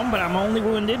one of them, but I'm only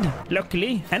wounded,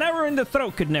 luckily. An arrow in the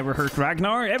throat could never hurt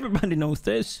Ragnar. Everybody knows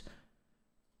this.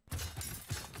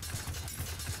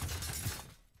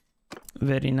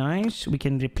 Very nice. We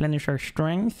can replenish our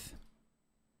strength.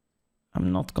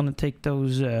 I'm not going to take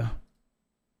those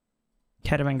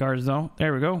caravan guards, though.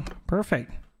 There we go.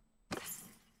 Perfect.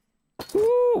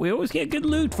 Ooh, we always get good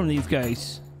loot from these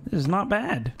guys. This is not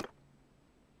bad.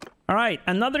 All right,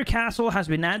 another castle has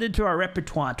been added to our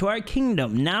repertoire, to our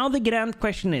kingdom. Now the grand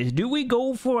question is, do we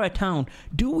go for a town?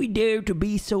 Do we dare to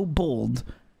be so bold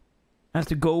as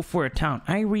to go for a town?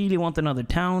 I really want another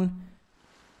town.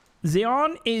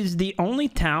 Zeon is the only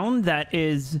town that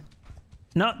is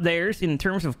not theirs in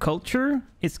terms of culture.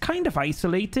 It's kind of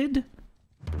isolated.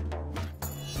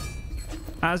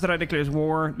 Azra declares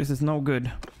war. This is no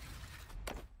good.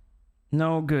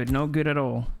 No good. No good at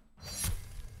all.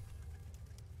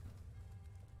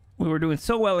 We were doing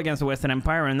so well against the Western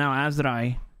Empire, and now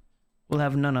Azrai will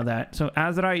have none of that. So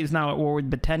Azrai is now at war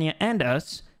with Britannia and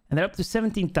us, and they're up to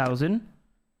 17,000.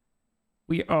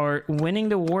 We are winning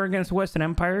the war against the Western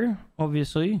Empire,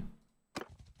 obviously.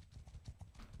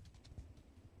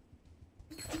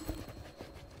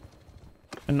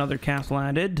 Another castle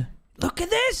added. Look at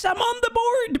this! I'm on the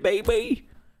board, baby!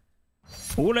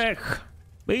 Oleg,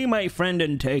 be my friend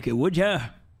and take it, would ya?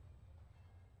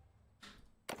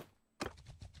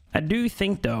 I do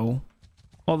think, though,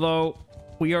 although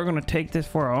we are going to take this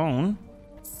for our own,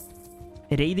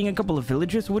 aiding a couple of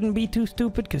villages wouldn't be too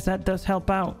stupid, because that does help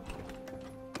out.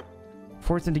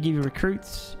 Force them to give you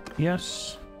recruits.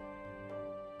 Yes.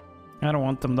 I don't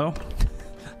want them, though.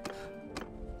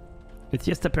 It's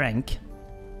just a prank.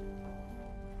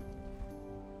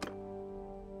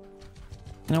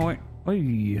 No, wait.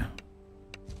 Oy.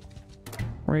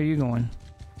 Where are you going?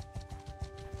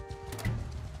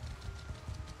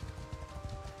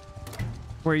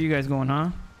 Where are you guys going, huh?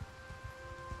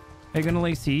 Are you gonna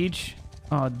lay siege?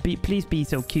 Oh, please be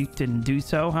so cute and do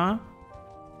so, huh?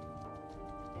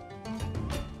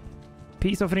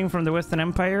 Peace offering from the Western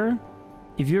Empire?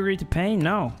 If you agree to pay,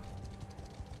 no.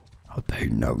 I'll pay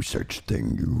no such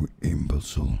thing, you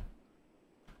imbecile.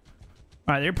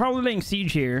 Alright, they're probably laying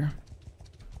siege here.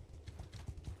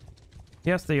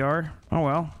 Yes, they are. Oh,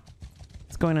 well.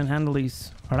 Let's go in and handle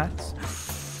these rats.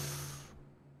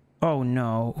 Oh,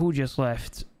 no. Who just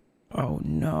left? Oh,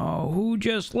 no. Who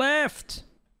just left?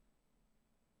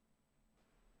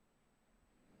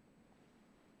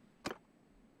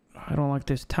 I don't like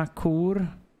this. Takur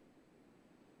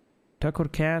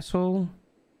Castle.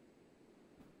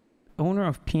 Owner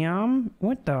of Piam?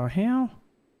 What the hell?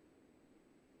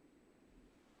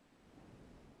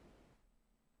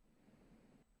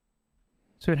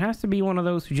 So it has to be one of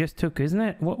those who just took, isn't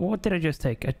it? What did I just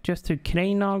take? I just took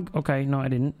Krainog? Okay, no, I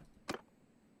didn't.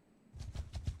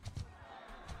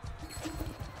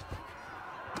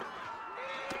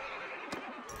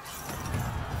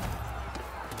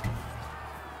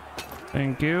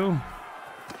 Thank you.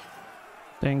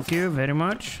 Thank you very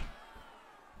much.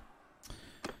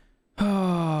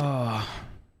 Oh.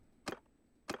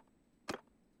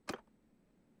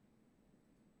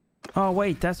 Oh,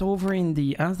 wait, that's over in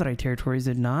the Azrai territory, is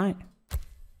it not?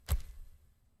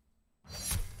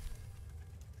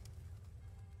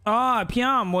 Ah,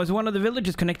 Piam was one of the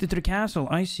villages connected to the castle.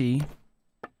 I see.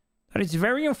 That is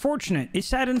very unfortunate. It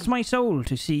saddens my soul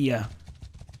to see a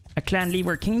clan leave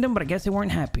our kingdom, but I guess they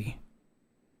weren't happy.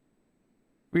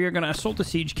 We are going to assault the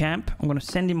siege camp. I'm going to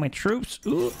send in my troops.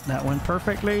 Ooh, that went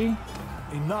perfectly.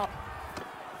 Enough.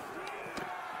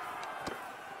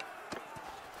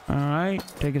 Alright,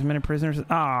 take as many prisoners.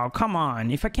 Oh, come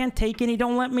on. If I can't take any,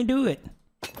 don't let me do it.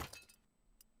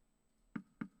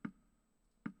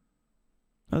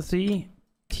 Let's see.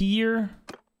 Tier.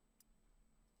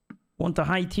 Want the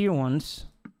high tier ones.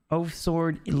 Oath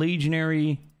Sword,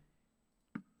 Legionary,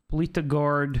 Polita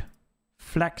Guard,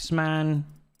 Flaxman.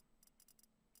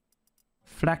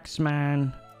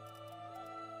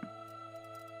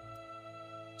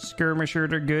 Skirmisher,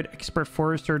 they're good. Expert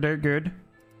Forester, they're good.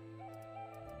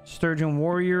 Sturgeon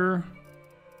Warrior.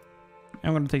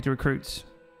 I'm going to take the recruits.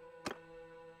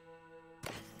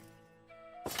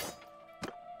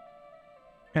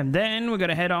 And then we're going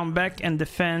to head on back and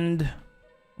defend...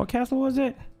 What castle was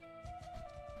it?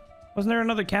 Wasn't there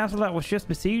another castle that was just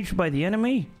besieged by the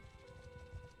enemy?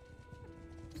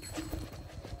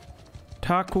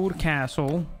 Takur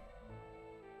Castle.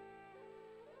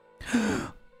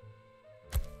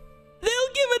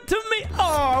 To me.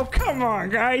 Oh, come on,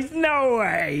 guys. No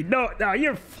way. No,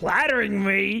 you're flattering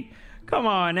me. Come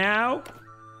on now.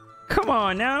 Come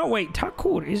on now. Wait,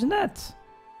 Takur, isn't that?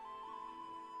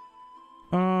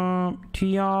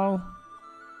 Tial.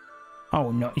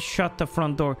 Oh, no. Shut the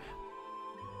front door.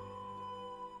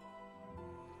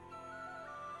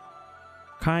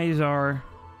 Kaiser.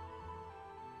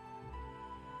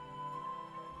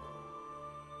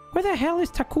 Where the hell is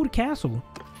Takur Castle?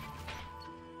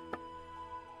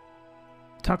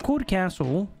 Takur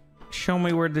Castle. Show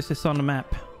me where this is on the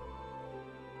map.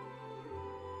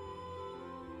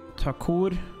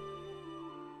 Takur.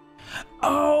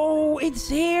 Oh, it's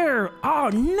here. Oh,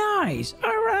 nice.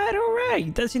 All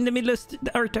right. That's in the middle of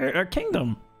our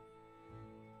kingdom.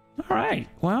 All right.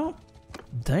 Well,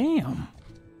 damn.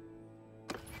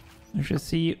 Let's just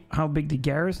see how big the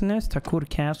garrison is. Takur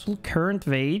Castle. Current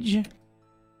wage.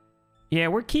 Yeah,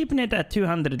 we're keeping it at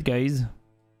 200, guys.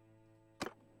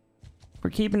 We're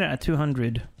keeping it at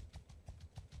 200.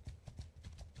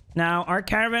 Now, our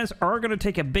caravans are going to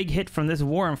take a big hit from this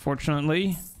war,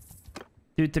 unfortunately.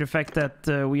 Due to the fact that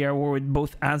we are at war with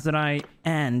both Azrai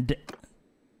and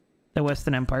the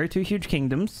Western Empire. Two huge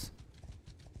kingdoms.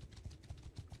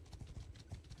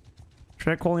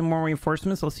 Should I call in more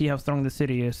reinforcements? Let's see how strong the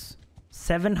city is.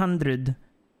 700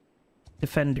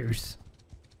 defenders.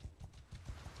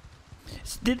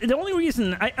 The only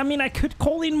reason... I mean, I could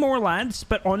call in more lads,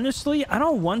 but honestly, I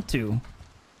don't want to.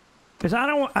 Because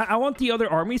I want the other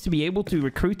armies to be able to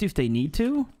recruit if they need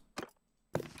to.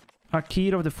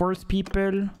 Akir of the forest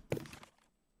people.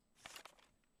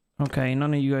 Okay,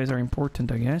 none of you guys are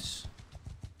important, I guess.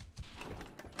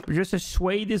 But just to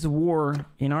sway this war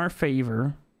in our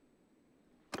favor.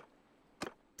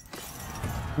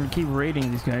 We're gonna keep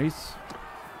raiding these guys.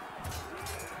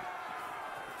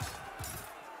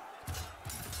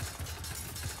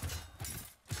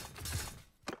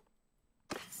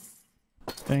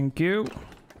 Thank you.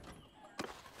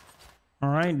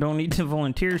 Alright, don't need to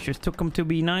volunteers. Just took them to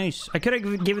be nice. I could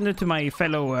have given it to my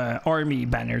fellow army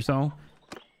banners, though.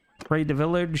 Raid the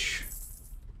village.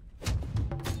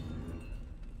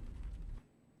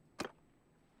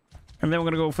 And then we're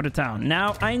gonna go for the town.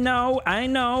 Now, I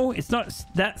know, it's not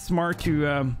that smart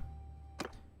to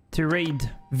raid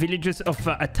villages of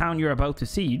a town you're about to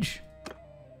siege.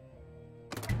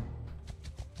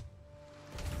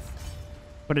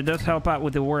 But it does help out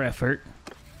with the war effort.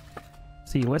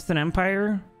 See, Western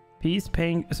Empire, peace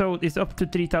paying, so it's up to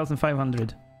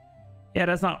 3,500. Yeah,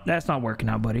 that's not working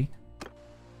out, buddy.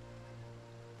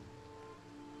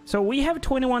 So we have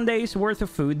 21 days worth of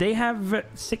food. They have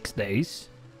 6 days.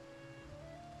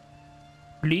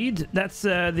 Lead, that's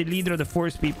the leader of the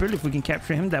forest people. If we can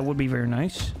capture him, that would be very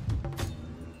nice.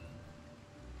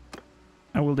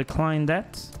 I will decline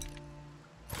that.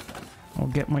 I'll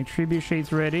get my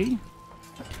trebuchets ready.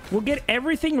 We'll get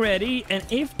everything ready, and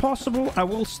if possible, I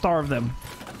will starve them.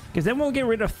 Because then we'll get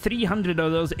rid of 300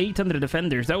 of those 800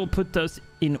 defenders. That will put us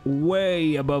in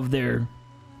way above their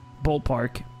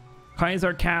ballpark.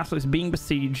 Kaiser Castle is being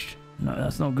besieged. No,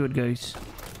 that's not good, guys.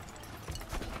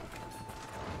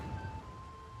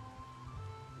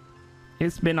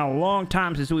 It's been a long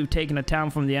time since we've taken a town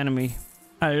from the enemy.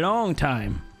 A long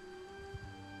time.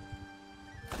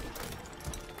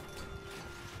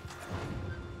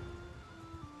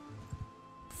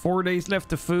 Four days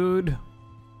left of food.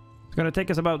 It's gonna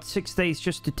take us about 6 days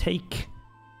just to take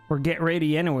or get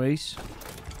ready anyways.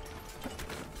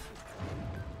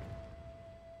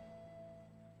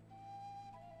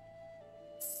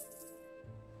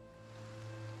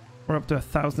 We're up to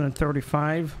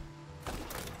 1,035.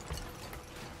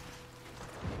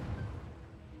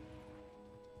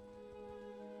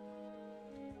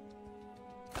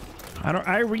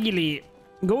 I really...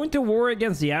 Going to war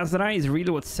against the Azrai is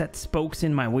really what set spokes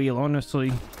in my wheel,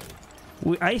 honestly.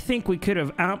 I think we could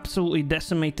have absolutely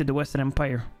decimated the Western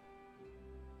Empire.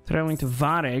 Traveling to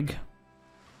Vareg.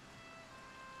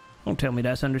 Don't tell me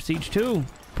that's under siege too.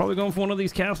 Probably going for one of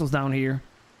these castles down here.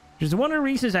 Which is one of the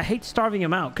reasons I hate starving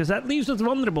him out, because that leaves us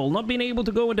vulnerable, not being able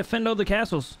to go and defend all the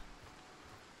castles.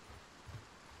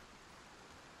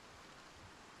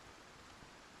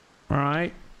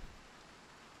 Alright.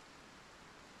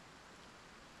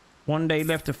 1 day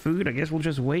left of food. I guess we'll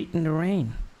just wait in the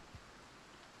rain.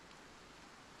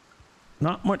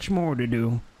 Not much more to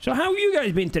do. So how have you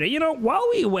guys been today? You know, while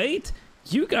we wait,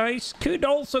 you guys could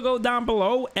also go down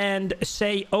below and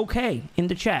say okay in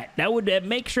the chat. That would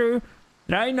make sure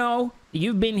that I know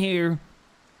you've been here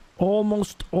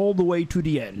almost all the way to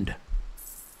the end.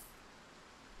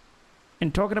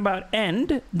 And talking about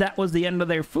end, that was the end of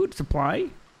their food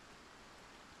supply.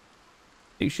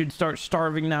 They should start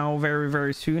starving now very,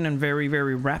 very soon and very,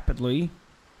 very rapidly.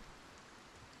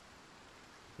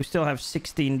 We still have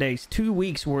 16 days, 2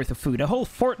 weeks worth of food, a whole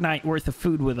fortnight worth of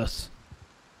food with us.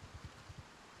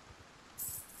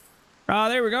 Ah,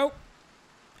 there we go.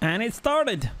 And it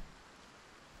started.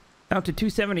 Down to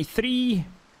 273,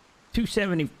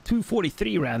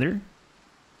 243 rather.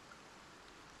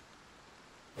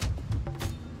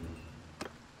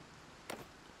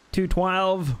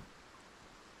 $212.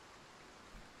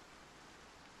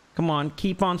 Come on,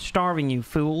 keep on starving, you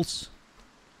fools.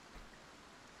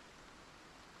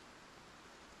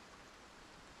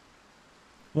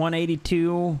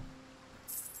 $182.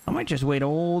 I might just wait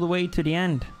all the way to the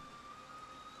end.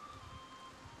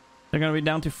 They're gonna be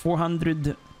down to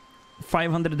 500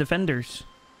 defenders,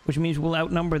 which means we'll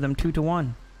outnumber them 2 to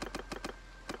 1.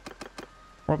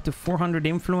 We're up to 400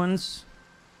 influence.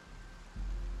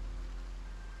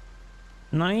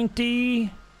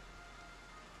 90.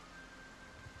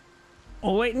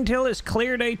 I'll wait until it's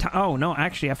clear day time. Oh, no,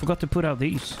 actually, I forgot to put out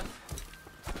these.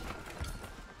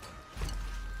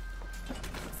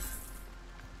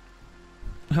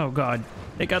 Oh, God.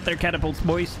 They got their catapults,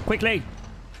 boys. Quickly!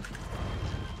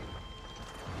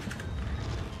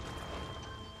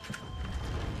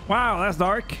 Wow, that's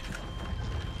dark.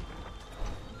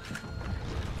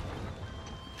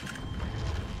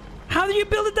 How do you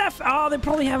build it that Oh, they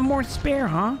probably have more spare,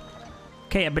 huh?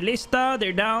 Okay, a ballista.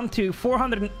 They're down to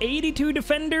 482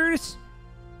 defenders.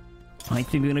 I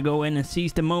think we're gonna go in and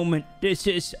seize the moment. This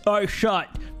is our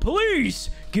shot. Please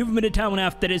give me the town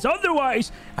after this.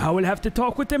 Otherwise, I will have to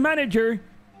talk with the manager.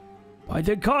 By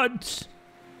the gods.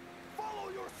 Follow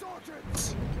your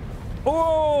sergeants.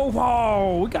 Oh,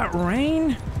 wow. We got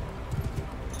rain.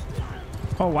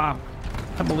 Oh, wow.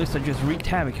 That ballista just wreaked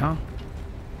havoc, huh?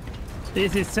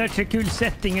 This is such a cool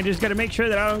setting. I just gotta make sure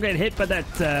that I don't get hit by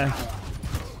that,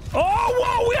 Oh,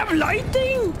 whoa, we have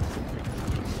lighting?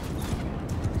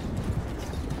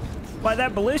 By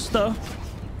that ballista.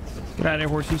 Get out of there,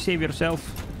 horsey. Save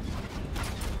yourself.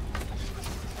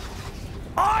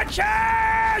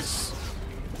 Archers!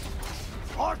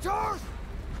 Archers!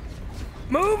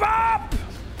 Move up!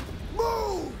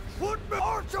 Move! Put me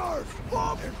archers!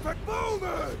 Bomb! Infect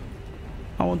movement!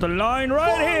 I want the line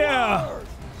right here Forward!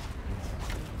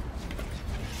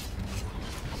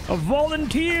 of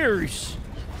volunteers.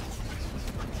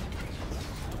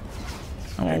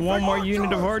 I want one more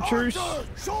unit of archers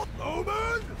Shot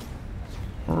movement!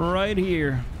 right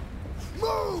here.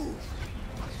 Move!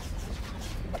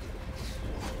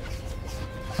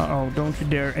 Uh-oh, don't you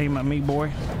dare aim at me,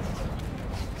 boy.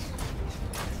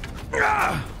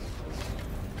 Ah!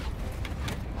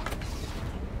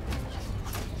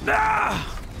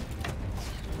 Ah!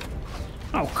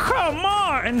 Oh, come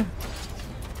on!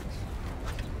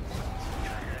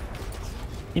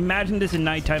 Imagine this in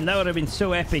nighttime. That would have been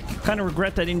so epic. Kind of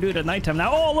regret I didn't do it at nighttime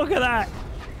now. Oh, look at that!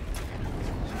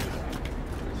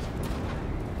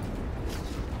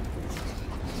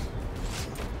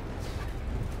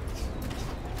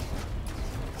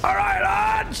 All right,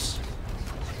 lads!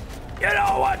 You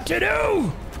know what to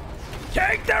do!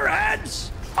 Take their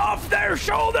heads off their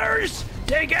shoulders!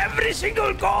 Take every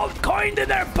single gold coin in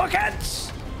their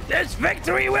pockets! This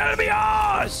victory will be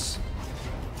ours!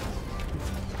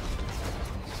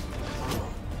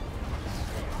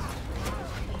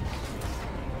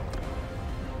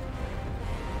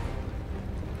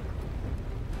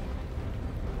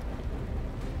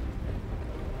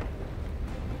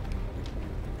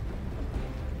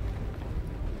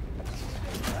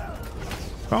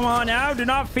 Come on now, do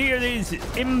not fear these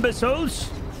imbeciles.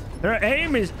 Their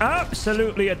aim is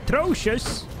absolutely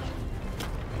atrocious.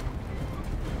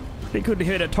 They could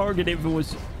hit a target if it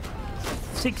was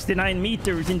 69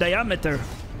 meters in diameter.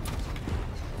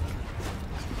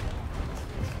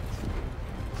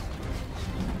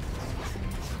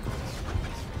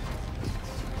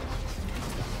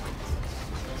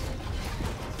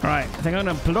 Alright, I think I'm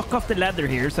gonna block off the ladder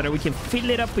here so that we can fill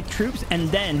it up with troops and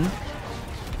then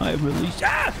I release.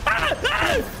 Ah! Ah!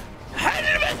 Ah!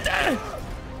 Helvete!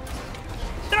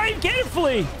 Drive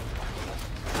carefully!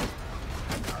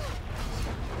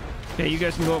 Okay, you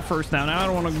guys can go up first now. Now I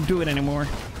don't want to do it anymore.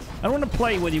 I don't want to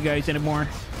play with you guys anymore.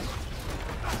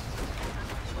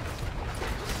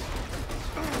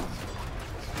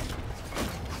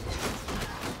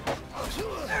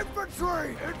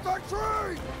 Infantry!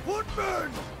 Infantry!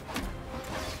 Footmen!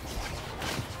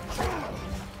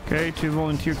 Okay, 2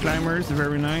 volunteer climbers.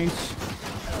 Very nice.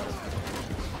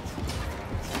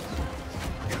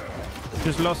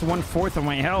 Just lost 1/4 of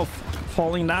my health.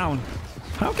 Falling down.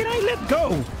 How can I let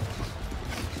go?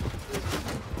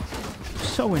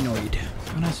 So annoyed.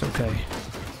 Oh, that's okay.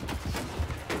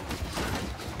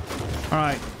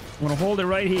 Alright. I'm gonna hold it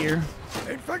right here.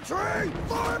 Infantry!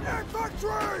 Fire!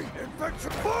 Infantry!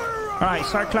 Infantry! Fire! Alright,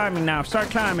 start climbing now. Start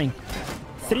climbing.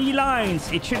 3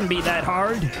 lines. It shouldn't be that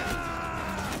hard.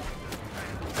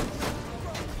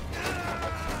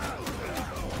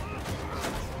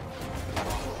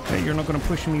 Okay, you're not gonna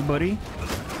push me, buddy.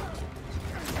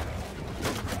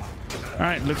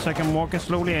 Alright, looks like I'm walking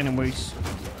slowly anyways.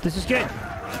 This is good.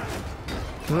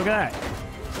 Look at that.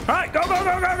 Alright, go, go,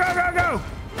 go, go, go, go, go!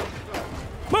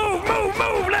 Move, move,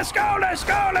 move! Let's go, let's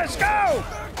go, let's go!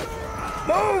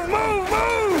 Move, move,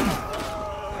 move!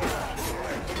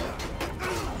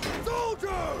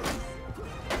 Soldiers!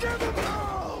 Give them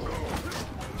hell!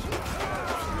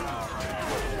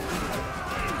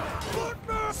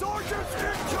 Footmen! Sergeants in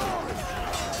charge!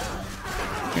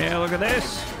 Yeah, look at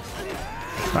this.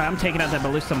 Alright, I'm taking out that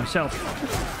ballista myself.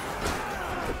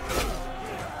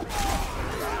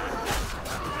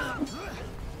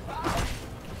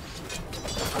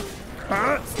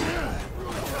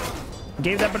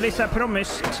 Gave that ballista a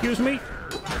promise. Excuse me.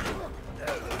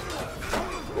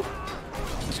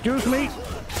 Excuse me.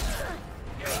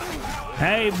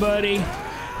 Hey, buddy.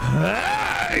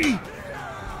 Hey!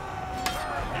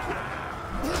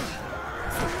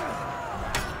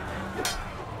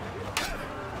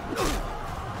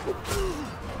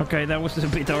 Okay, that was a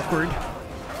bit awkward.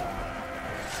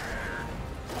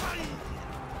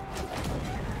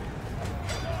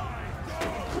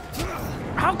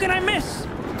 How can I miss?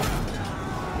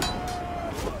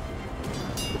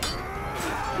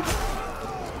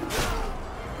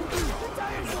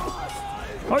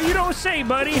 Oh, you don't say,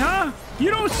 buddy, huh? You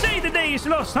don't say the day is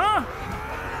lost, huh?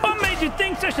 What made you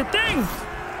think such a thing?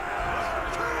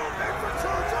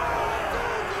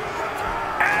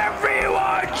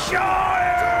 Everyone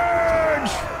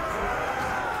charge!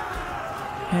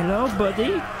 Hello,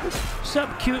 buddy.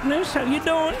 Sup, cuteness? How you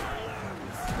doing?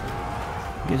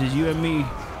 Guess it's you and me.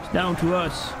 It's down to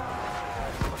us.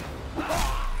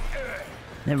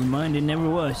 Never mind, it never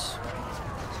was.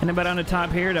 Anybody on the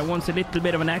top here that wants a little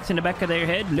bit of an axe in the back of their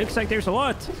head? Looks like there's a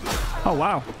lot. Oh,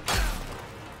 wow.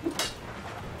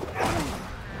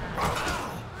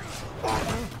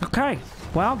 Okay.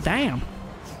 Well, damn.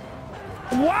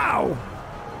 Wow.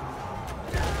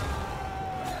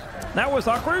 That was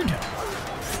awkward. I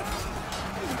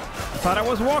thought I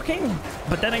was walking,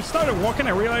 but then I started walking.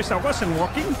 I realized I wasn't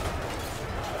walking.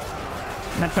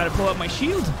 And I tried to pull out my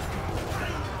shield,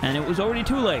 and it was already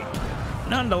too late.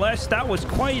 Nonetheless, that was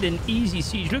quite an easy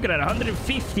siege. Look at that,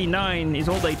 159 is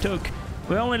all they took.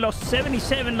 We only lost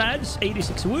 77 lads,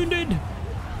 86 wounded.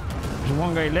 There's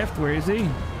one guy left. Where is he?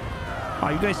 Oh,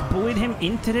 you guys bullied him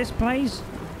into this place?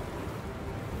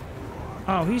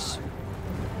 Oh, he's...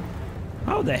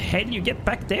 How the hell you get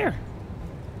back there?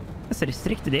 That's a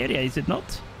restricted area, is it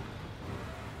not?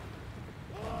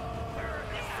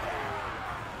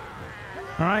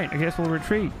 Alright, I guess we'll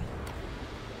retreat.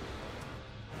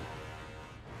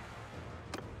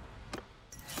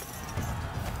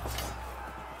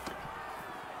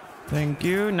 Thank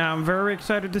you. Now I'm very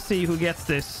excited to see who gets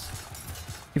this.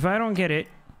 If I don't get it,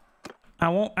 I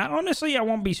won't... honestly, I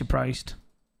won't be surprised.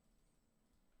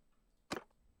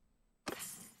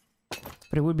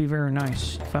 But it would be very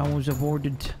nice if I was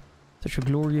awarded such a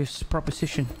glorious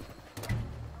proposition.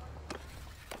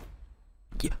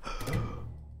 Yeah.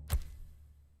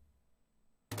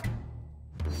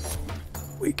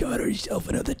 We got ourselves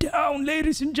another town,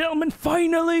 ladies and gentlemen.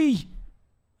 Finally!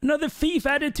 Another fief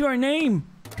added to our name.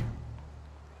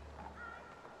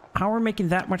 How are we making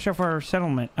that much of our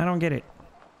settlement? I don't get it.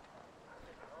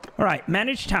 Alright,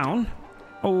 manage town.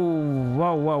 Oh,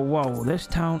 whoa, whoa, whoa. This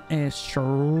town is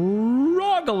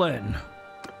struggling.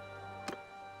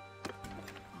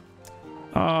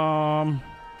 So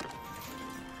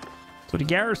the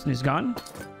garrison is gone.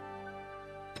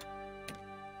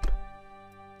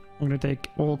 I'm gonna take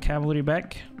all cavalry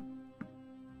back.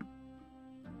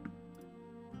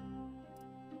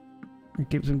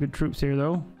 Keep some good troops here,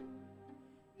 though.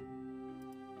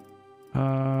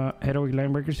 Heroic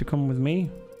linebreakers to come with me.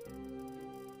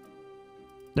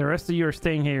 The rest of you are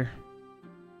staying here.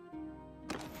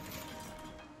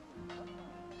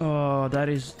 Oh, that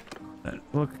is...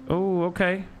 look. Oh,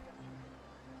 okay.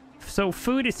 So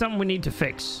food is something we need to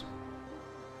fix.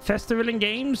 Festival and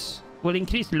games will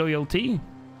increase loyalty.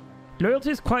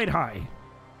 Loyalty is quite high.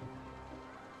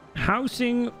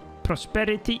 Housing,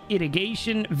 prosperity,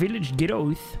 irrigation, village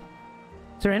growth.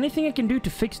 Is there anything I can do to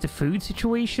fix the food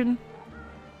situation?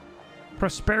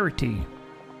 Prosperity.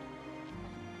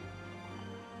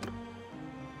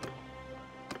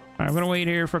 I'm gonna wait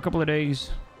here for a couple of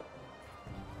days.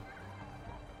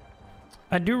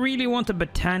 I do really want a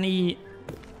Botany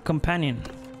companion.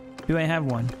 Do I have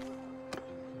one?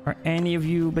 Are any of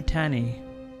you Botany?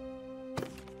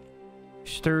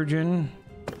 Sturgeon,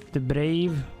 the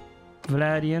Brave,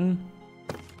 Vladian,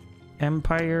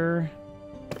 Empire,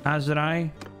 Azrai,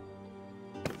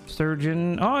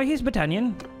 Sturgeon. Oh, he's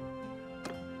Botanian.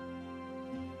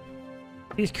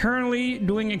 He's currently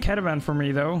doing a caravan for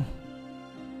me, though.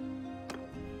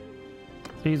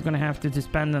 So he's gonna have to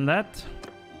spend on that.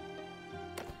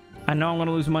 I know I'm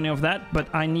gonna lose money off that, but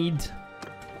I need to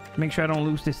make sure I don't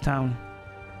lose this town.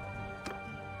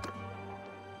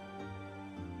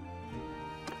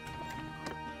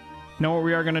 Know what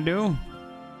we are gonna do?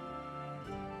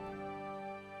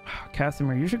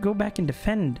 Casimir, you should go back and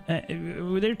defend.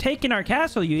 They're taking our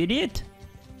castle, you idiot.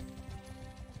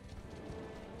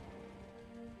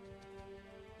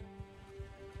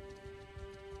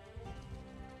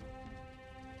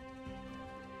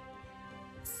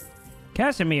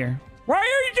 Casimir, why are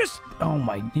you just... Oh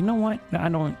my... You know what? I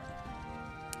don't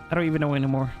even know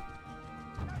anymore.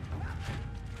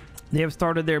 They have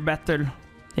started their battle.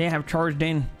 They have charged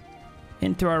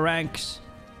into our ranks.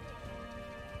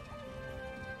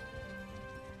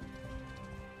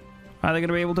 Are they going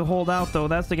to be able to hold out, though?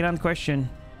 That's the grand question.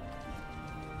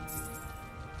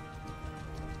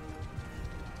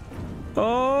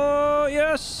 Oh,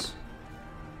 yes!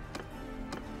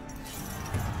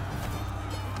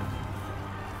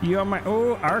 You are my...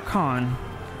 Oh, Archon.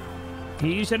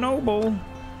 He's a noble.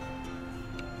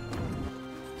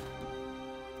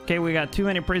 Okay, we got too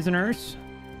many prisoners.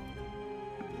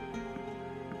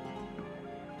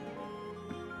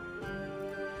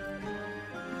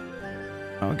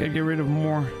 Okay, get rid of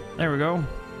more. There we go.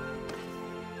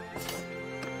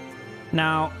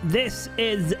 Now, this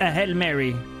is a Hail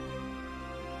Mary.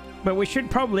 But we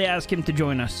should probably ask him to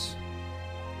join us.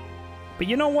 But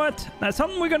you know what? That's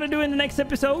something we're going to do in the next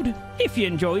episode. If you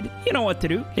enjoyed, you know what to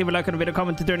do. Leave a like on the video,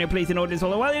 comment to turn your place in audience.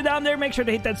 While you're down there, make sure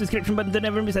to hit that subscription button to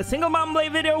never miss a single Mom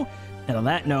Blade video. And on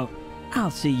that note,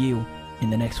 I'll see you in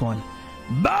the next one.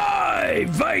 Bye,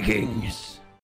 Vikings!